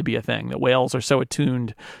actually be a thing. That whales are so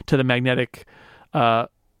attuned to the magnetic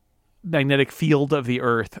field of the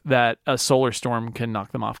Earth that a solar storm can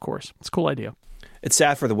knock them off course. It's a cool idea. It's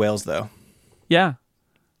sad for the whales, though. Yeah.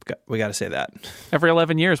 We got to say that. Every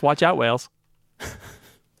 11 years, watch out, whales.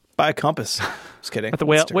 Buy a compass. Just kidding. At the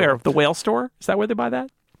whale, where? The whale store? Is that where they buy that?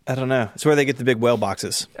 I don't know. It's where they get the big whale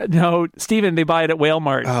boxes. No, Steven, they buy it at Whale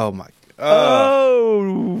Mart. Oh, my.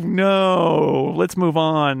 Oh, no. Let's move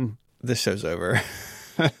on. This show's over.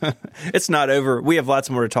 It's not over. We have lots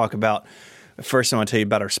more to talk about. First, I want to tell you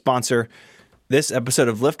about our sponsor. This episode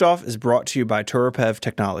of Liftoff is brought to you by Turopev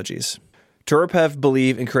Technologies. Turopev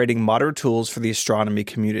believe in creating modern tools for the astronomy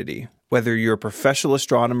community. Whether you're a professional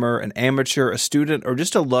astronomer, an amateur, a student, or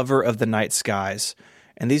just a lover of the night skies.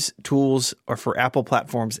 And these tools are for Apple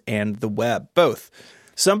platforms and the web, both.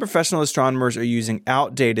 Some professional astronomers are using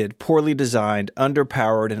outdated, poorly designed,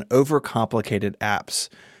 underpowered, and overcomplicated apps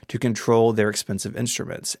to control their expensive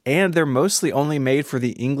instruments. And they're mostly only made for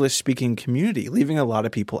the English-speaking community, leaving a lot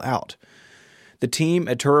of people out. The team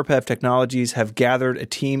at Turopev Technologies have gathered a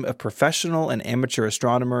team of professional and amateur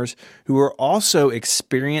astronomers who are also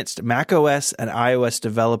experienced macOS and iOS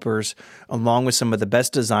developers, along with some of the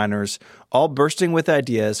best designers, all bursting with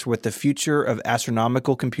ideas for what the future of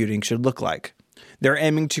astronomical computing should look like. They're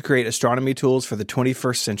aiming to create astronomy tools for the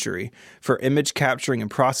 21st century for image capturing and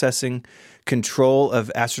processing, control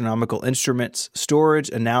of astronomical instruments, storage,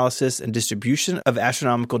 analysis, and distribution of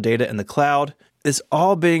astronomical data in the cloud. Is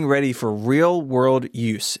all being ready for real-world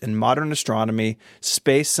use in modern astronomy,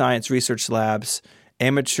 space science research labs,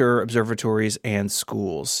 amateur observatories, and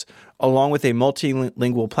schools, along with a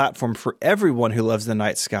multilingual platform for everyone who loves the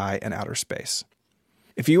night sky and outer space.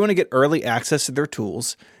 If you want to get early access to their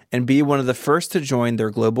tools and be one of the first to join their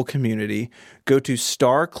global community, go to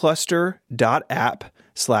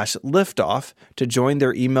starcluster.app/liftoff to join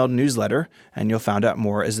their emailed newsletter, and you'll find out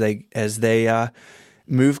more as they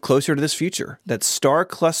move closer to this future. That's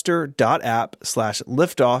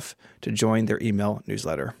starcluster.app/liftoff to join their email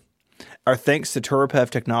newsletter. Our thanks to Turopev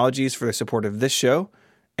Technologies for their support of this show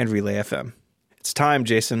and Relay FM. It's time,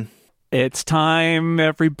 Jason. It's time,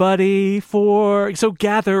 everybody, so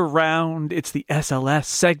gather round. It's the SLS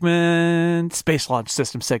segment, Space Launch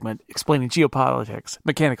System segment, explaining geopolitics,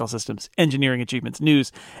 mechanical systems, engineering achievements,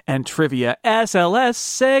 news, and trivia. SLS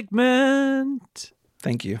segment.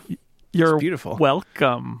 Thank you. You're beautiful.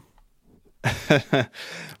 Welcome.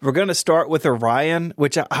 We're going to start with Orion,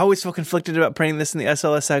 which I always feel conflicted about putting this in the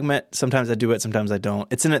SLS segment. Sometimes I do it, sometimes I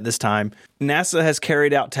don't. It's in it this time. NASA has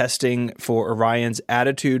carried out testing for Orion's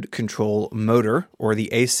Attitude Control Motor, or the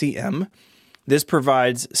ACM. This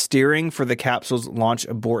provides steering for the capsule's launch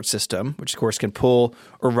abort system, which of course can pull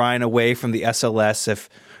Orion away from the SLS if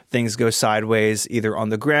things go sideways, either on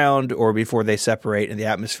the ground or before they separate in the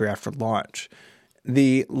atmosphere after launch.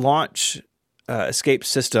 The launch escape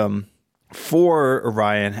system for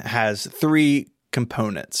Orion has three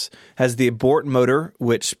components. Has the abort motor,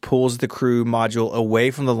 which pulls the crew module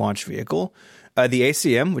away from the launch vehicle. The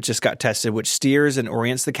ACM, which just got tested, which steers and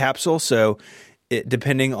orients the capsule. So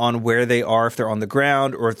depending on where they are, if they're on the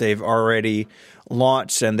ground or if they've already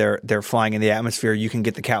launched and they're flying in the atmosphere, you can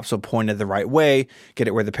get the capsule pointed the right way, get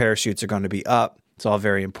it where the parachutes are going to be up. It's all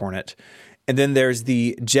very important. And then there's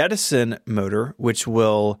the jettison motor, which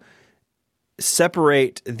will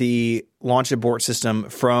separate the launch abort system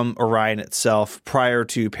from Orion itself prior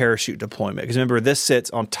to parachute deployment. Because remember, this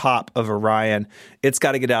sits on top of Orion. It's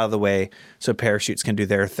got to get out of the way so parachutes can do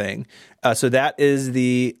their thing. So that is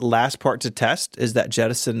the last part to test, is that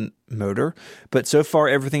jettison motor. But so far,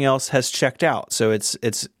 everything else has checked out. So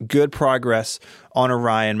it's good progress on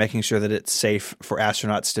Orion, making sure that it's safe for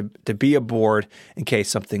astronauts to be aboard in case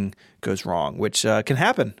something goes wrong, which can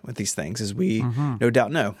happen with these things, as we no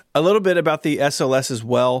doubt know. A little bit about the SLS as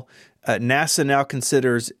well. NASA now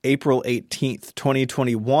considers April 18th,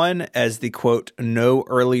 2021 as the, quote, no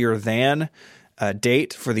earlier than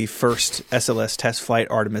date for the first SLS test flight,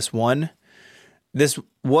 Artemis 1. This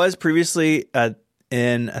was previously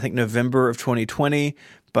in, I think, November of 2020,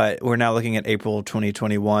 but we're now looking at April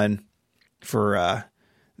 2021 for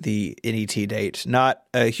the NET date. Not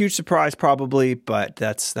a huge surprise, probably, but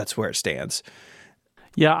that's where it stands.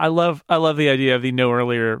 Yeah, I love the idea of the no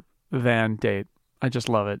earlier than date. I just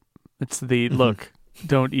love it. It's the look.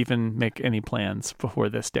 don't even make any plans before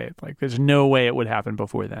this date. Like, there's no way it would happen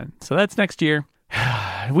before then. So that's next year.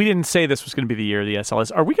 We didn't say this was going to be the year of the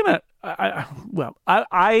SLS. Are we going to...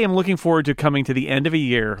 I am looking forward to coming to the end of a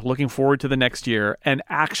year, looking forward to the next year, and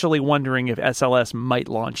actually wondering if SLS might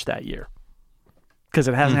launch that year. Because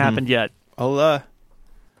it hasn't happened yet. I'll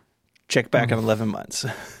check back in 11 months.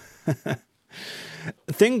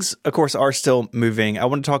 Things, of course, are still moving. I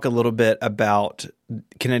want to talk a little bit about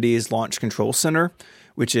Kennedy's Launch Control Center,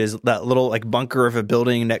 which is that little like bunker of a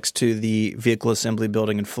building next to the vehicle assembly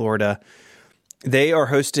building in Florida. They are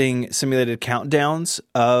hosting simulated countdowns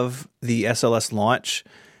of the SLS launch.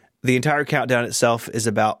 The entire countdown itself is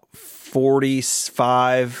about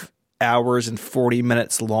 45 hours and 40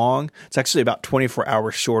 minutes long. It's actually about 24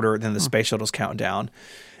 hours shorter than the Space Shuttle's countdown.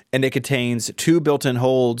 And it contains 2 built-in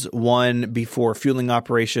holds, one before fueling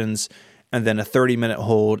operations, and then a 30-minute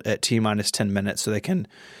hold at T-minus 10 minutes, so they can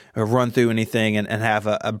run through anything and have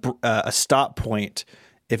a stop point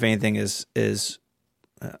if anything is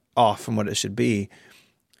off from what it should be.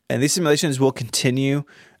 And these simulations will continue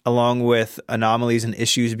along with anomalies and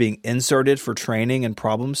issues being inserted for training and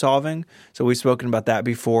problem solving. So we've spoken about that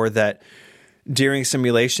before, that during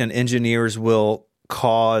simulation, engineers will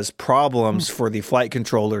cause problems for the flight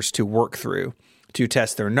controllers to work through, to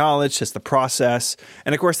test their knowledge, test the process.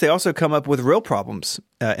 And of course, they also come up with real problems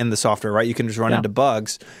in the software, right? You can just run into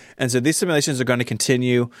bugs. And so these simulations are going to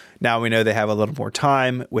continue. Now we know they have a little more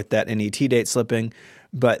time with that NET date slipping,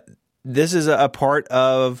 but this is a part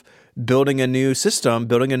of building a new system,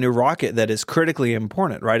 building a new rocket that is critically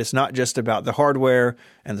important, right? It's not just about the hardware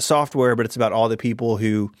and the software, but it's about all the people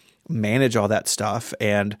who manage all that stuff.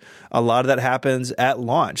 And a lot of that happens at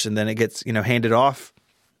launch, and then it gets, handed off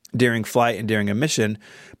during flight and during a mission.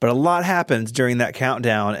 But a lot happens during that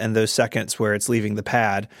countdown and those seconds where it's leaving the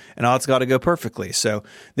pad, and all it's got to go perfectly. So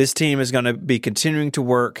this team is going to be continuing to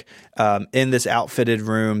work in this outfitted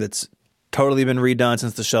room that's totally been redone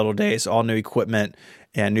since the shuttle days, all new equipment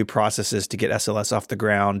and new processes to get SLS off the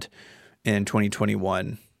ground in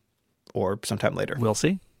 2021 or sometime later. We'll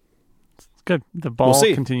see. Good. The ball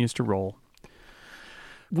continues to roll.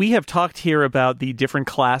 We have talked here about the different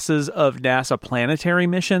classes of NASA planetary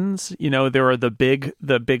missions. There are the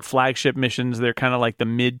big flagship missions. They're kind of like the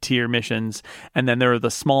mid-tier missions. And then there are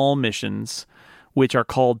the small missions, which are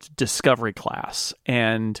called Discovery class.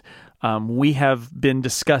 And we have been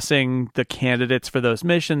discussing the candidates for those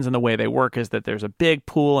missions, and the way they work is that there's a big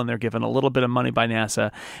pool and they're given a little bit of money by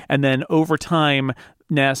NASA. And then over time,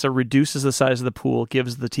 NASA reduces the size of the pool,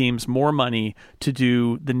 gives the teams more money to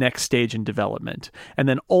do the next stage in development. And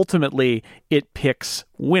then ultimately it picks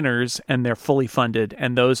winners, and they're fully funded.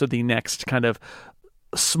 And those are the next kind of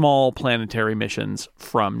small planetary missions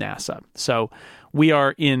from NASA. So we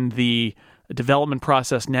are in the development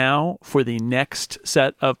process now for the next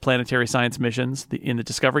set of planetary science missions in the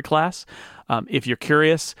Discovery class. If you're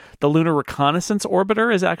curious, the Lunar Reconnaissance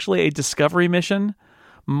Orbiter is actually a Discovery mission.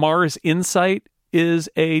 Mars Insight is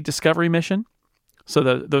a Discovery mission. So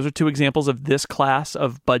those are 2 examples of this class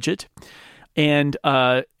of budget. And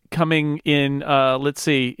coming in,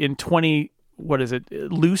 Lucy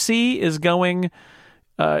is going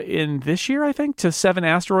in this year, I think, to 7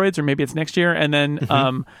 asteroids, or maybe it's next year. And then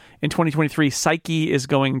in 2023, Psyche is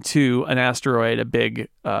going to an asteroid, a big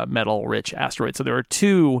metal-rich asteroid. So there are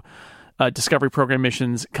 2 Discovery Program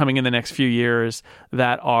missions coming in the next few years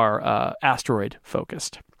that are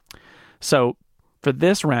asteroid-focused. So for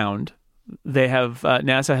this round, they have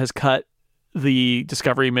NASA has cut the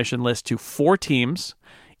Discovery mission list to 4 teams,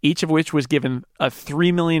 each of which was given a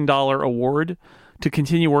 $3 million award to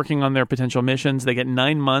continue working on their potential missions. They get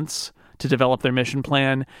 9 months to develop their mission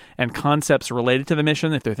plan and concepts related to the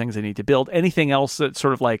mission, if there are things they need to build. Anything else that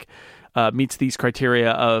sort of like meets these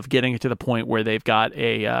criteria of getting it to the point where they've got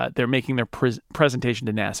they're making their presentation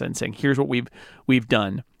to NASA and saying, here's what we've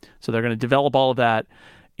done. So they're going to develop all of that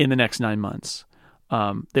in the next 9 months.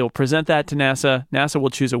 They will present that to NASA. NASA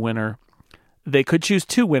will choose a winner. They could choose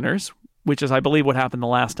 2 winners, which is, I believe, what happened the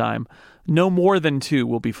last time. No more than 2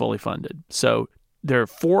 will be fully funded. So there are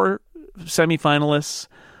 4 semifinalists.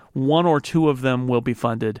 1 or 2 of them will be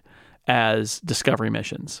funded as Discovery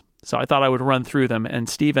missions. So I thought I would run through them. And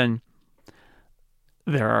Stephen,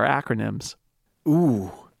 there are acronyms.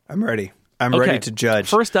 Ooh, I'm ready. I'm ready to judge.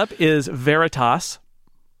 First up is Veritas,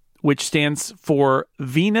 which stands for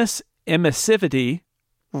Venus Emissivity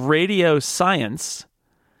Radio Science,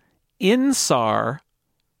 INSAR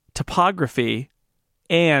Topography,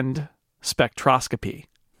 and Spectroscopy.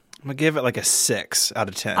 I'm going to give it like a 6 out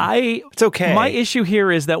of 10. It's okay. My issue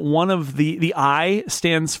here is that one of the I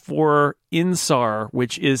stands for INSAR,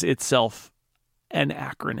 which is itself an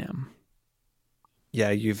acronym.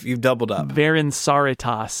 Yeah, you've doubled up.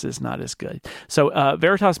 Veritas is not as good. So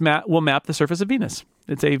Veritas will map the surface of Venus.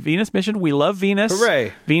 It's a Venus mission. We love Venus.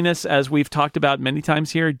 Hooray. Venus, as we've talked about many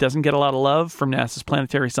times here, doesn't get a lot of love from NASA's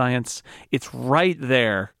planetary science. It's right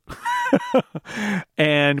there.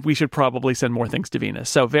 And we should probably send more things to Venus.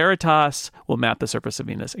 So Veritas will map the surface of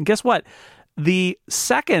Venus. And guess what? The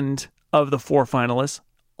second of the 4 finalists,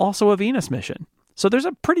 also a Venus mission. So there's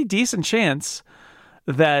a pretty decent chance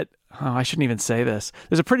that... Oh, I shouldn't even say this.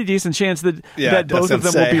 There's a pretty decent chance that both of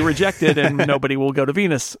them will be rejected and nobody will go to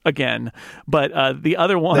Venus again. But the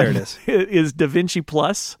other one there it is Da Vinci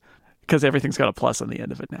Plus, because everything's got a plus on the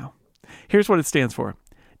end of it now. Here's what it stands for.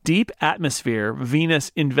 Deep Atmosphere Venus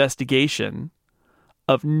Investigation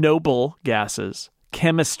of Noble Gases,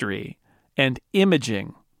 Chemistry, and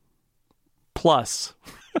Imaging. Plus.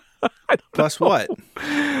 Plus what?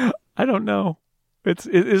 I don't know.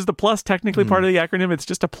 Is the plus technically part of the acronym? It's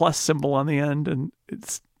just a plus symbol on the end, and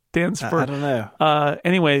it stands for... I don't know.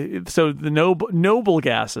 Anyway, so the noble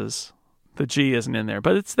gases, the G isn't in there,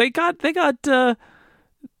 but they got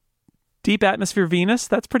Deep Atmosphere Venus.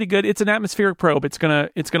 That's pretty good. It's an atmospheric probe. It's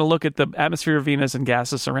gonna look at the atmosphere of Venus and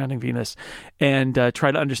gases surrounding Venus, and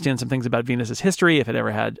try to understand some things about Venus's history, if it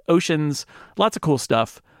ever had oceans. Lots of cool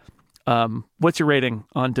stuff. What's your rating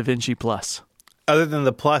on Da Vinci Plus? Other than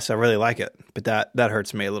the plus, I really like it, but that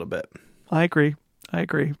hurts me a little bit. I agree.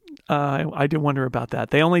 I do wonder about that.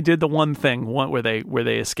 They only did the one thing where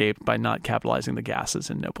they escaped by not capitalizing the gases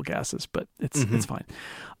and noble gases, but it's fine.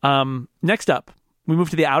 Next up, we move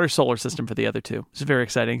to the outer solar system for the other two. It's very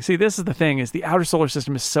exciting. See, this is the thing: is the outer solar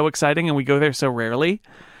system is so exciting, and we go there so rarely.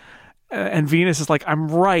 And Venus is like, I'm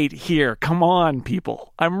right here. Come on,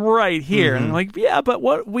 people, I'm right here. And I'm like, yeah, but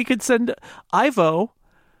what we could send Ivo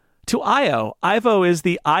to Io. Ivo is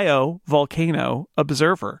the Io Volcano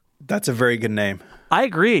Observer. That's a very good name. I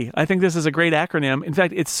agree. I think this is a great acronym. In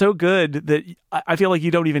fact, it's so good that I feel like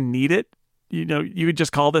you don't even need it. You know, you could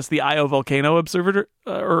just call this the Io Volcano Observer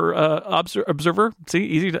Observer. See,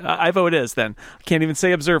 easy to Ivo it is then. I can't even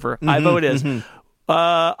say observer. Ivo it is.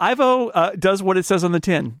 Ivo does what it says on the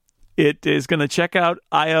tin. It is going to check out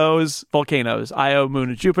Io's volcanoes, Io, Moon,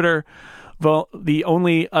 and Jupiter. The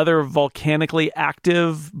only other volcanically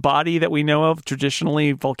active body that we know of,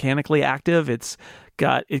 traditionally volcanically active, it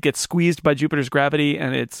gets squeezed by Jupiter's gravity,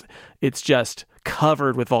 and it's just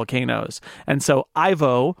covered with volcanoes. And so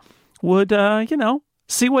Ivo would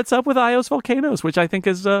see what's up with Io's volcanoes, which I think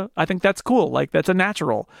that's cool. Like, that's a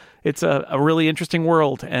natural. It's a really interesting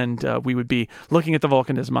world, and we would be looking at the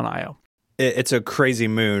volcanism on Io. It's a crazy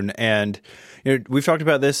moon, and we've talked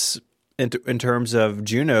about this in terms of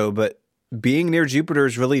Juno, but being near Jupiter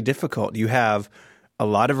is really difficult. You have a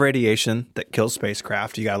lot of radiation that kills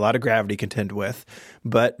spacecraft. You got a lot of gravity to contend with,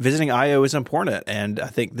 but visiting Io is important, and I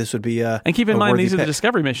think this would be a And keep in mind, these are pick. the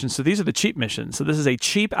Discovery missions, so these are the cheap missions. So this is a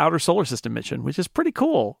cheap outer solar system mission, which is pretty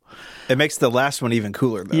cool. It makes the last one even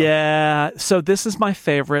cooler, though. Yeah, so this is my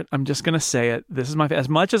favorite. I'm just going to say it. This is as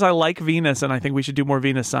much as I like Venus, and I think we should do more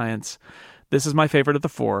Venus science, this is my favorite of the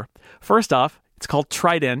 4. First off, it's called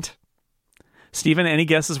Trident. Stephen, any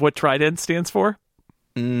guesses what Trident stands for?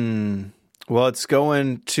 Well, it's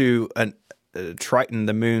going to Triton,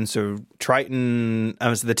 the moon. So Triton,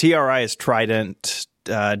 the TRI is Trident,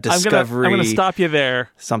 Discovery. I'm going to stop you there.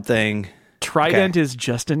 Something. Trident is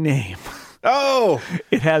just a name. Oh!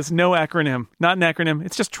 It has no acronym. Not an acronym.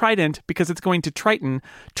 It's just Trident because it's going to Triton.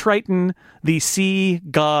 Triton, the sea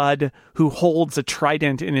god who holds a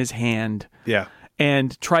trident in his hand. Yeah.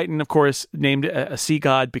 And Triton, of course, named a sea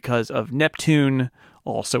god because of Neptune,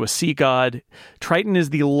 also a sea god. Triton is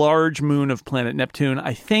the large moon of planet Neptune.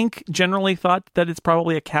 I think generally thought that it's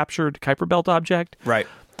probably a captured Kuiper Belt object. Right.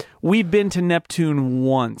 We've been to Neptune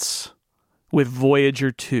once with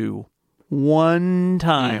Voyager 2. One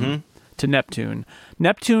time to Neptune.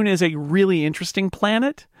 Neptune is a really interesting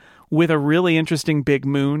planet with a really interesting big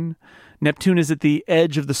moon. Neptune is at the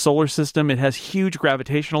edge of the solar system. It has huge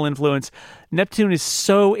gravitational influence. Neptune is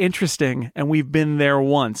so interesting, and we've been there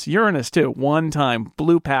once. Uranus, too. One time.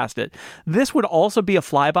 Blew past it. This would also be a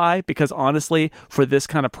flyby, because honestly, for this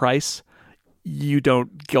kind of price, you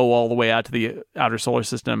don't go all the way out to the outer solar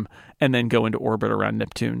system and then go into orbit around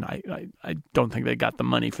Neptune. I don't think they got the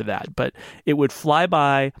money for that. But it would fly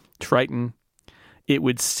by Triton. It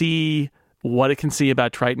would see what it can see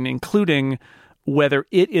about Triton, including whether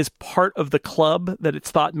it is part of the club that it's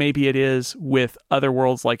thought maybe it is with other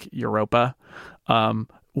worlds like Europa,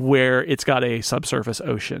 where it's got a subsurface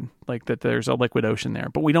ocean, like that there's a liquid ocean there.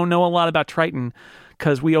 But we don't know a lot about Triton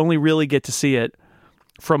because we only really get to see it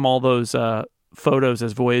from all those photos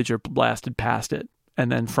as Voyager blasted past it,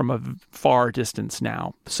 and then from a far distance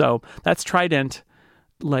now. So that's Trident.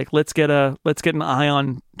 Like, let's get an eye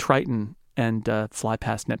on Triton and fly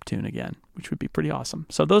past Neptune again, which would be pretty awesome.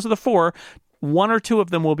 So those are the 4. 1 or 2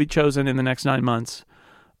 of them will be chosen in the next 9 months,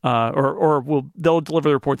 they'll deliver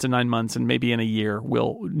the reports in 9 months, and maybe in a year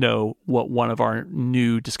we'll know what one of our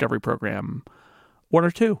new Discovery program 1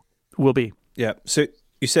 or 2 will be. Yeah. So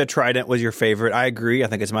you said Trident was your favorite. I agree. I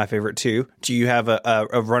think it's my favorite too. Do you have a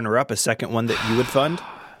runner-up, a second one that you would fund?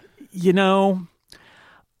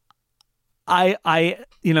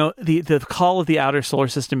 The call of the outer solar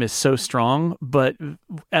system is so strong, but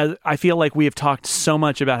I feel like we have talked so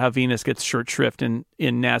much about how Venus gets short shrift in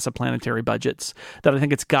NASA planetary budgets that I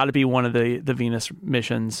think it's got to be one of the Venus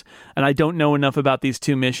missions. And I don't know enough about these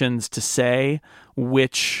 2 missions to say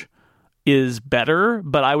which is better,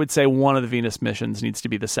 but I would say one of the Venus missions needs to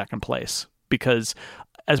be the second place, because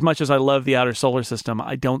as much as I love the outer solar system,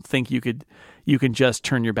 I don't think you can just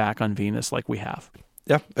turn your back on Venus like we have.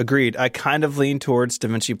 Yeah, agreed. I kind of lean towards Da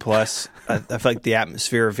Vinci Plus. I feel like the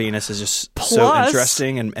atmosphere of Venus is just so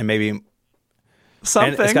interesting, and maybe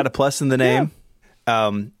something. And it's got a plus in the name. Yeah.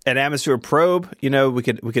 An atmosphere probe. We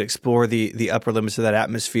could explore the upper limits of that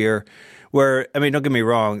atmosphere. Where, I mean, don't get me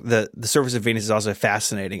wrong, the surface of Venus is also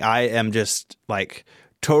fascinating. I am just like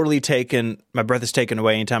totally taken. My breath is taken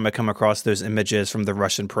away anytime I come across those images from the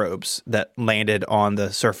Russian probes that landed on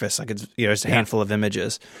the surface. Like it's just a handful of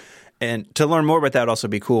images. And to learn more about that would also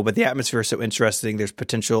be cool. But the atmosphere is so interesting. There's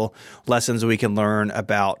potential lessons we can learn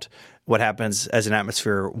about what happens as an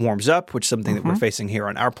atmosphere warms up, which is something that we're facing here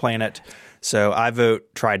on our planet. So I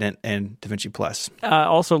vote Trident and Da Vinci Plus.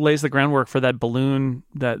 Also lays the groundwork for that balloon,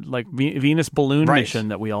 that like Venus balloon mission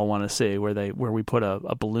that we all want to see, where we put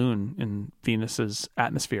a balloon in Venus's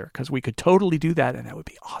atmosphere, because we could totally do that, and that would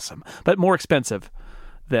be awesome. But more expensive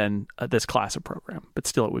than this class of program, but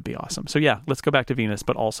still it would be awesome. So yeah, let's go back to Venus,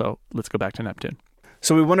 but also let's go back to Neptune.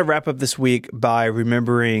 So we want to wrap up this week by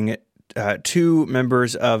remembering 2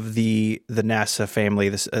 members of the NASA family,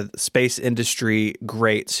 the space industry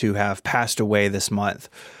greats who have passed away this month.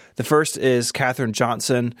 The first is Katherine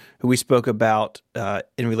Johnson, who we spoke about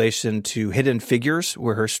in relation to Hidden Figures,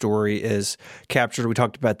 where her story is captured. We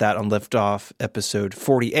talked about that on Liftoff episode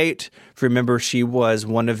 48. If you remember, she was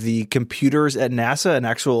one of the computers at NASA, an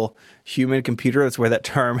actual human computer. That's where that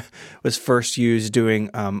term was first used, doing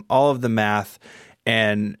all of the math.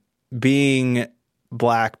 And being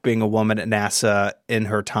Black, being a woman at NASA in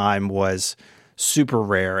her time was super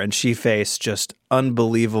rare. And she faced just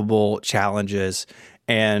unbelievable challenges.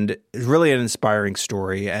 And really an inspiring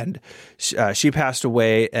story. And she passed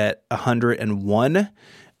away at 101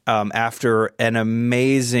 after an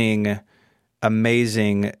amazing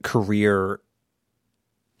career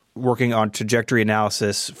working on trajectory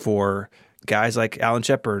analysis for guys like Alan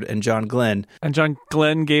Shepard and John Glenn. And John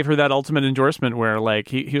Glenn gave her that ultimate endorsement where like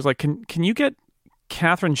he was like, can you get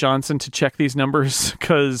Katherine Johnson to check these numbers?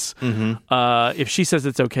 Because if she says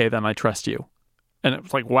it's okay, then I trust you. And it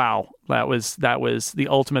was like, wow, that was the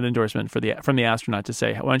ultimate endorsement from the astronaut to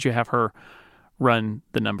say, why don't you have her run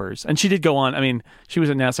the numbers? And she did go on. I mean, she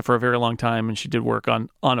was at NASA for a very long time, and she did work on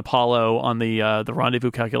Apollo, on the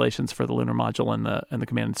rendezvous calculations for the lunar module and the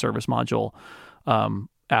command and service module.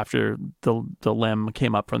 After the LEM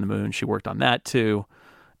came up from the moon, she worked on that too.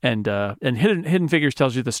 And Hidden Figures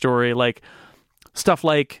tells you the story, like stuff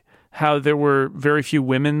like how there were very few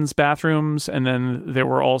women's bathrooms, and then there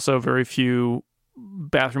were also very few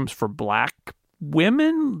bathrooms for Black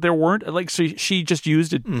women. There weren't, like, so she just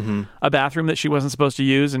used a bathroom that she wasn't supposed to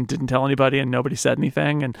use and didn't tell anybody, and nobody said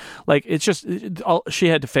anything. And like, it's just, she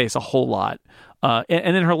had to face a whole lot.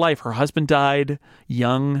 And in her life, her husband died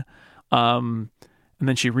young. And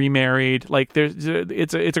then she remarried. Like,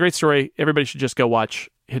 it's a great story. Everybody should just go watch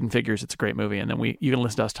Hidden Figures. It's a great movie. And then you can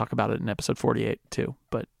listen to us talk about it in episode 48 too.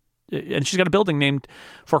 And she's got a building named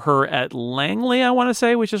for her at Langley, I want to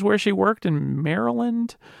say, which is where she worked in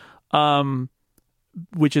Maryland,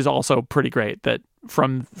 which is also pretty great. That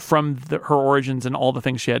from her origins and all the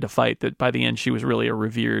things she had to fight, that by the end she was really a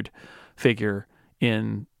revered figure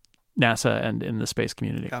in NASA and in the space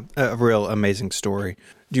community. Yeah, a real amazing story.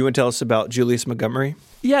 Do you want to tell us about Julius Montgomery?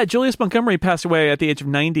 Yeah, Julius Montgomery passed away at the age of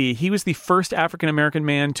 90. He was the first African-American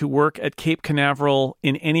man to work at Cape Canaveral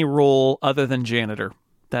in any role other than janitor.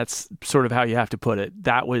 That's sort of how you have to put it.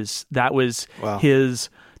 That was wow. His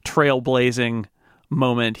trailblazing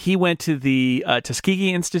moment. He went to the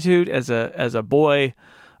Tuskegee Institute as a boy,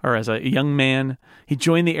 or as a young man. He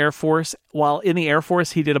joined the Air Force. While in the Air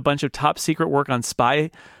Force, he did a bunch of top secret work on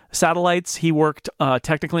spy satellites. He worked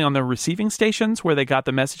technically on the receiving stations where they got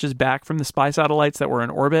the messages back from the spy satellites that were in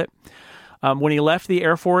orbit. When he left the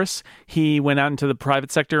Air Force, he went out into the private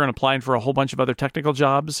sector and applied for a whole bunch of other technical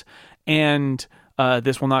jobs. And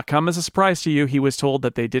this will not come as a surprise to you. He was told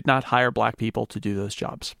that they did not hire black people to do those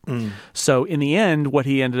jobs. So in the end, what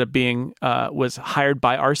he ended up being was hired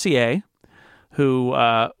by RCA, who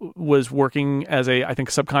was working as I think,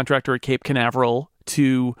 subcontractor at Cape Canaveral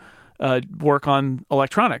to work on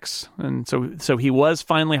electronics. And so he was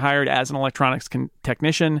finally hired as an electronics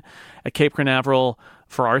technician at Cape Canaveral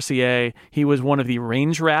for RCA. He was one of the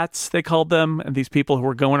range rats, they called them, and these people who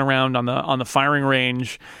were going around on the firing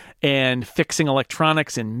range and fixing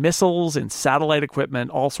electronics and missiles and satellite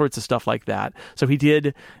equipment, all sorts of stuff like that. So he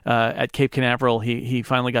did at Cape Canaveral. He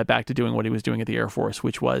finally got back to doing what he was doing at the Air Force,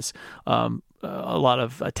 which was a lot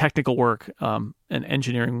of technical work and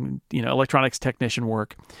engineering, electronics technician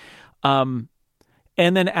work. And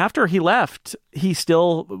then after he left, he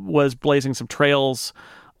still was blazing some trails.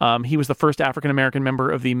 He was the first African-American member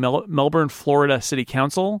of the Melbourne, Florida City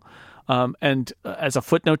Council. And as a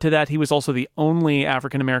footnote to that, he was also the only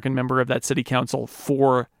African-American member of that city council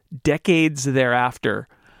for decades thereafter.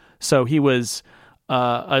 So he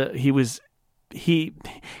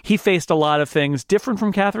faced a lot of things different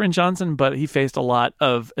from Katherine Johnson, but he faced a lot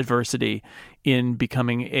of adversity in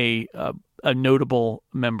becoming a notable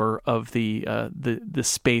member of the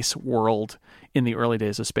space world in the early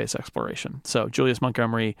days of space exploration. So Julius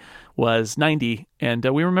Montgomery was 90, and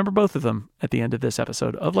we remember both of them at the end of this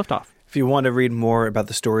episode of Liftoff. If you want to read more about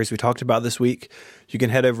the stories we talked about this week, you can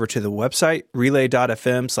head over to the website,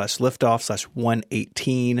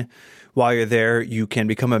 relay.fm/liftoff/118. While you're there, you can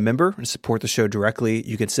become a member and support the show directly.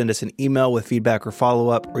 You can send us an email with feedback or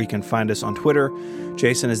follow-up, or you can find us on Twitter.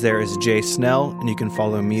 Jason is there as Jay Snell, and you can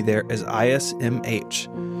follow me there as ISMH.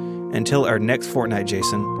 Until our next fortnight,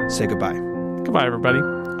 Jason, say goodbye. Goodbye, everybody.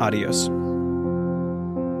 Adios.